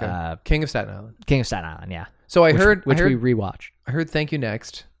 Okay. King of Staten Island. King of Staten Island. Yeah. So I Which heard we rewatched. I heard Thank You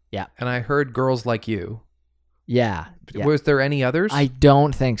Next. Yeah. And I heard Girls Like You. Yeah. Was there any others? I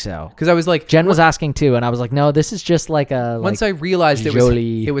don't think so. Because I was like, Jen was asking too, and I was like, no, this is just like a. once I realized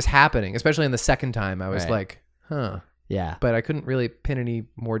it was happening, especially in the second time, I was like, huh. Yeah. But I couldn't really pin any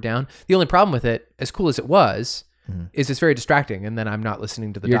more down. The only problem with it, as cool as it was, is it's very distracting, and then I'm not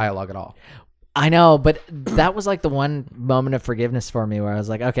listening to the dialogue at all. I know, but that was like the one moment of forgiveness for me where I was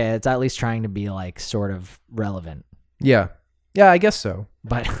like, okay, it's at least trying to be like sort of relevant. Yeah. Yeah, I guess so.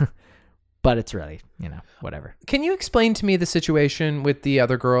 But it's really, whatever. Can you explain to me the situation with the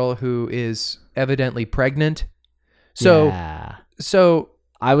other girl who is evidently pregnant? So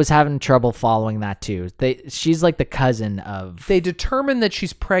I was having trouble following that too. She's like the cousin of. They determine that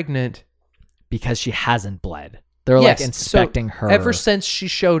she's pregnant because she hasn't bled. They're like inspecting her. Ever since she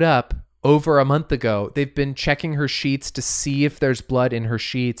showed up over a month ago, they've been checking her sheets to see if there's blood in her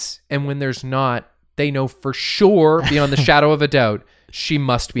sheets. And when there's not, they know for sure, beyond the shadow of a doubt, she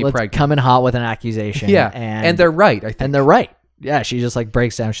must be Let's pregnant. come in hot with an accusation. Yeah, and and they're right. I think. And they're right. Yeah, she just like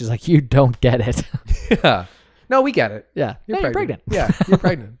breaks down. She's like, "You don't get it." Yeah. No, we get it. Yeah, You're pregnant. pregnant. Yeah, you're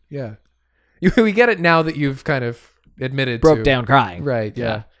pregnant. Yeah. We get it now that you've kind of admitted Broke to. down crying. Right.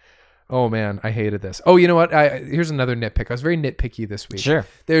 Yeah. Oh man, I hated this. Oh, you know what? Here's another nitpick. I was very nitpicky this week. Sure.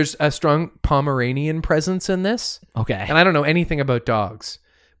 There's a strong Pomeranian presence in this. Okay. And I don't know anything about dogs,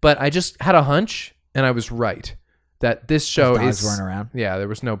 but I just had a hunch, and I was right that this show dogs weren't around. Yeah, there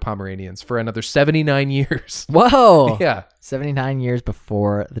was no Pomeranians for another 79 years. Whoa. Yeah. 79 years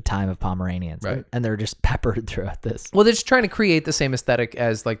before the time of Pomeranians. Right. And they're just peppered throughout this. Well, they're just trying to create the same aesthetic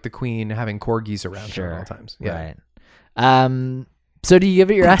as like the Queen having corgis around her at all times. Yeah. Right. So do you give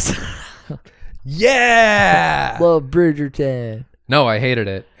it your ass? Yeah. Love Bridgerton. No, I hated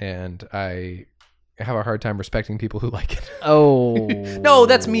it, and I have a hard time respecting people who like it. Oh. No,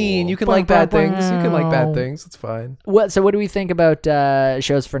 that's mean. You can like bad things. You can like bad things. It's fine. So what do we think about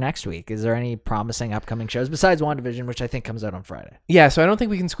shows for next week? Is there any promising upcoming shows besides WandaVision, which I think comes out on Friday? Yeah, so I don't think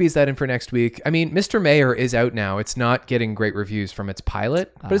we can squeeze that in for next week. I mean, Mr. Mayor is out now. It's not getting great reviews from its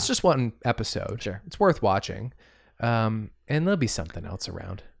pilot, but it's just one episode. Sure. It's worth watching. And there'll be something else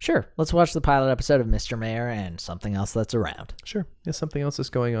around. Sure. Let's watch the pilot episode of Mr. Mayor and something else that's around. Sure. Yeah, something else is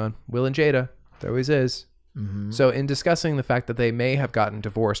going on. Will and Jada. There always is. Mm-hmm. So in discussing the fact that they may have gotten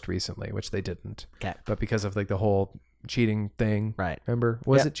divorced recently, which they didn't, but because of like the whole cheating thing, right? Remember,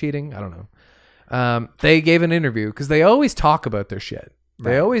 was it cheating? I don't know. They gave an interview because they always talk about their shit.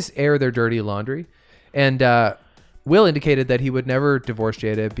 They always air their dirty laundry, and Will indicated that he would never divorce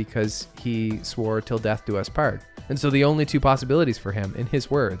Jada because he swore till death do us part. And so the only two possibilities for him, in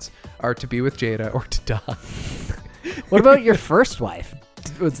his words, are to be with Jada or to die. What about your first wife?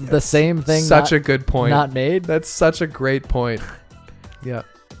 Was the same thing? Such a good point. Not made? That's such a great point. Yeah.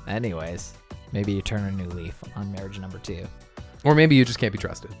 Anyways, maybe you turn a new leaf on marriage number 2. Or maybe you just can't be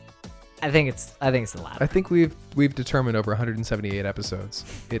trusted. I think it's the latter. I think we've determined over 178 episodes.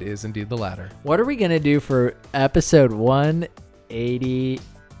 It is indeed the latter. What are we going to do for episode 180?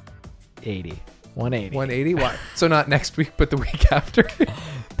 180. 180? Why? So not next week, but the week after?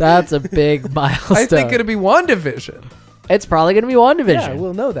 That's a big milestone. I think it'll be WandaVision. It's probably going to be WandaVision. Yeah,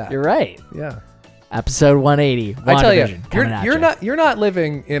 we'll know that. You're right. Yeah. Episode 180. I tell you, you're not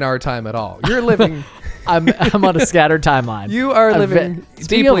living in our time at all. You're living. I'm on a scattered timeline. You are living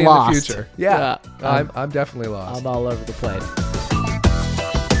deeply in the future. Yeah. I'm I'm definitely lost. I'm all over the place.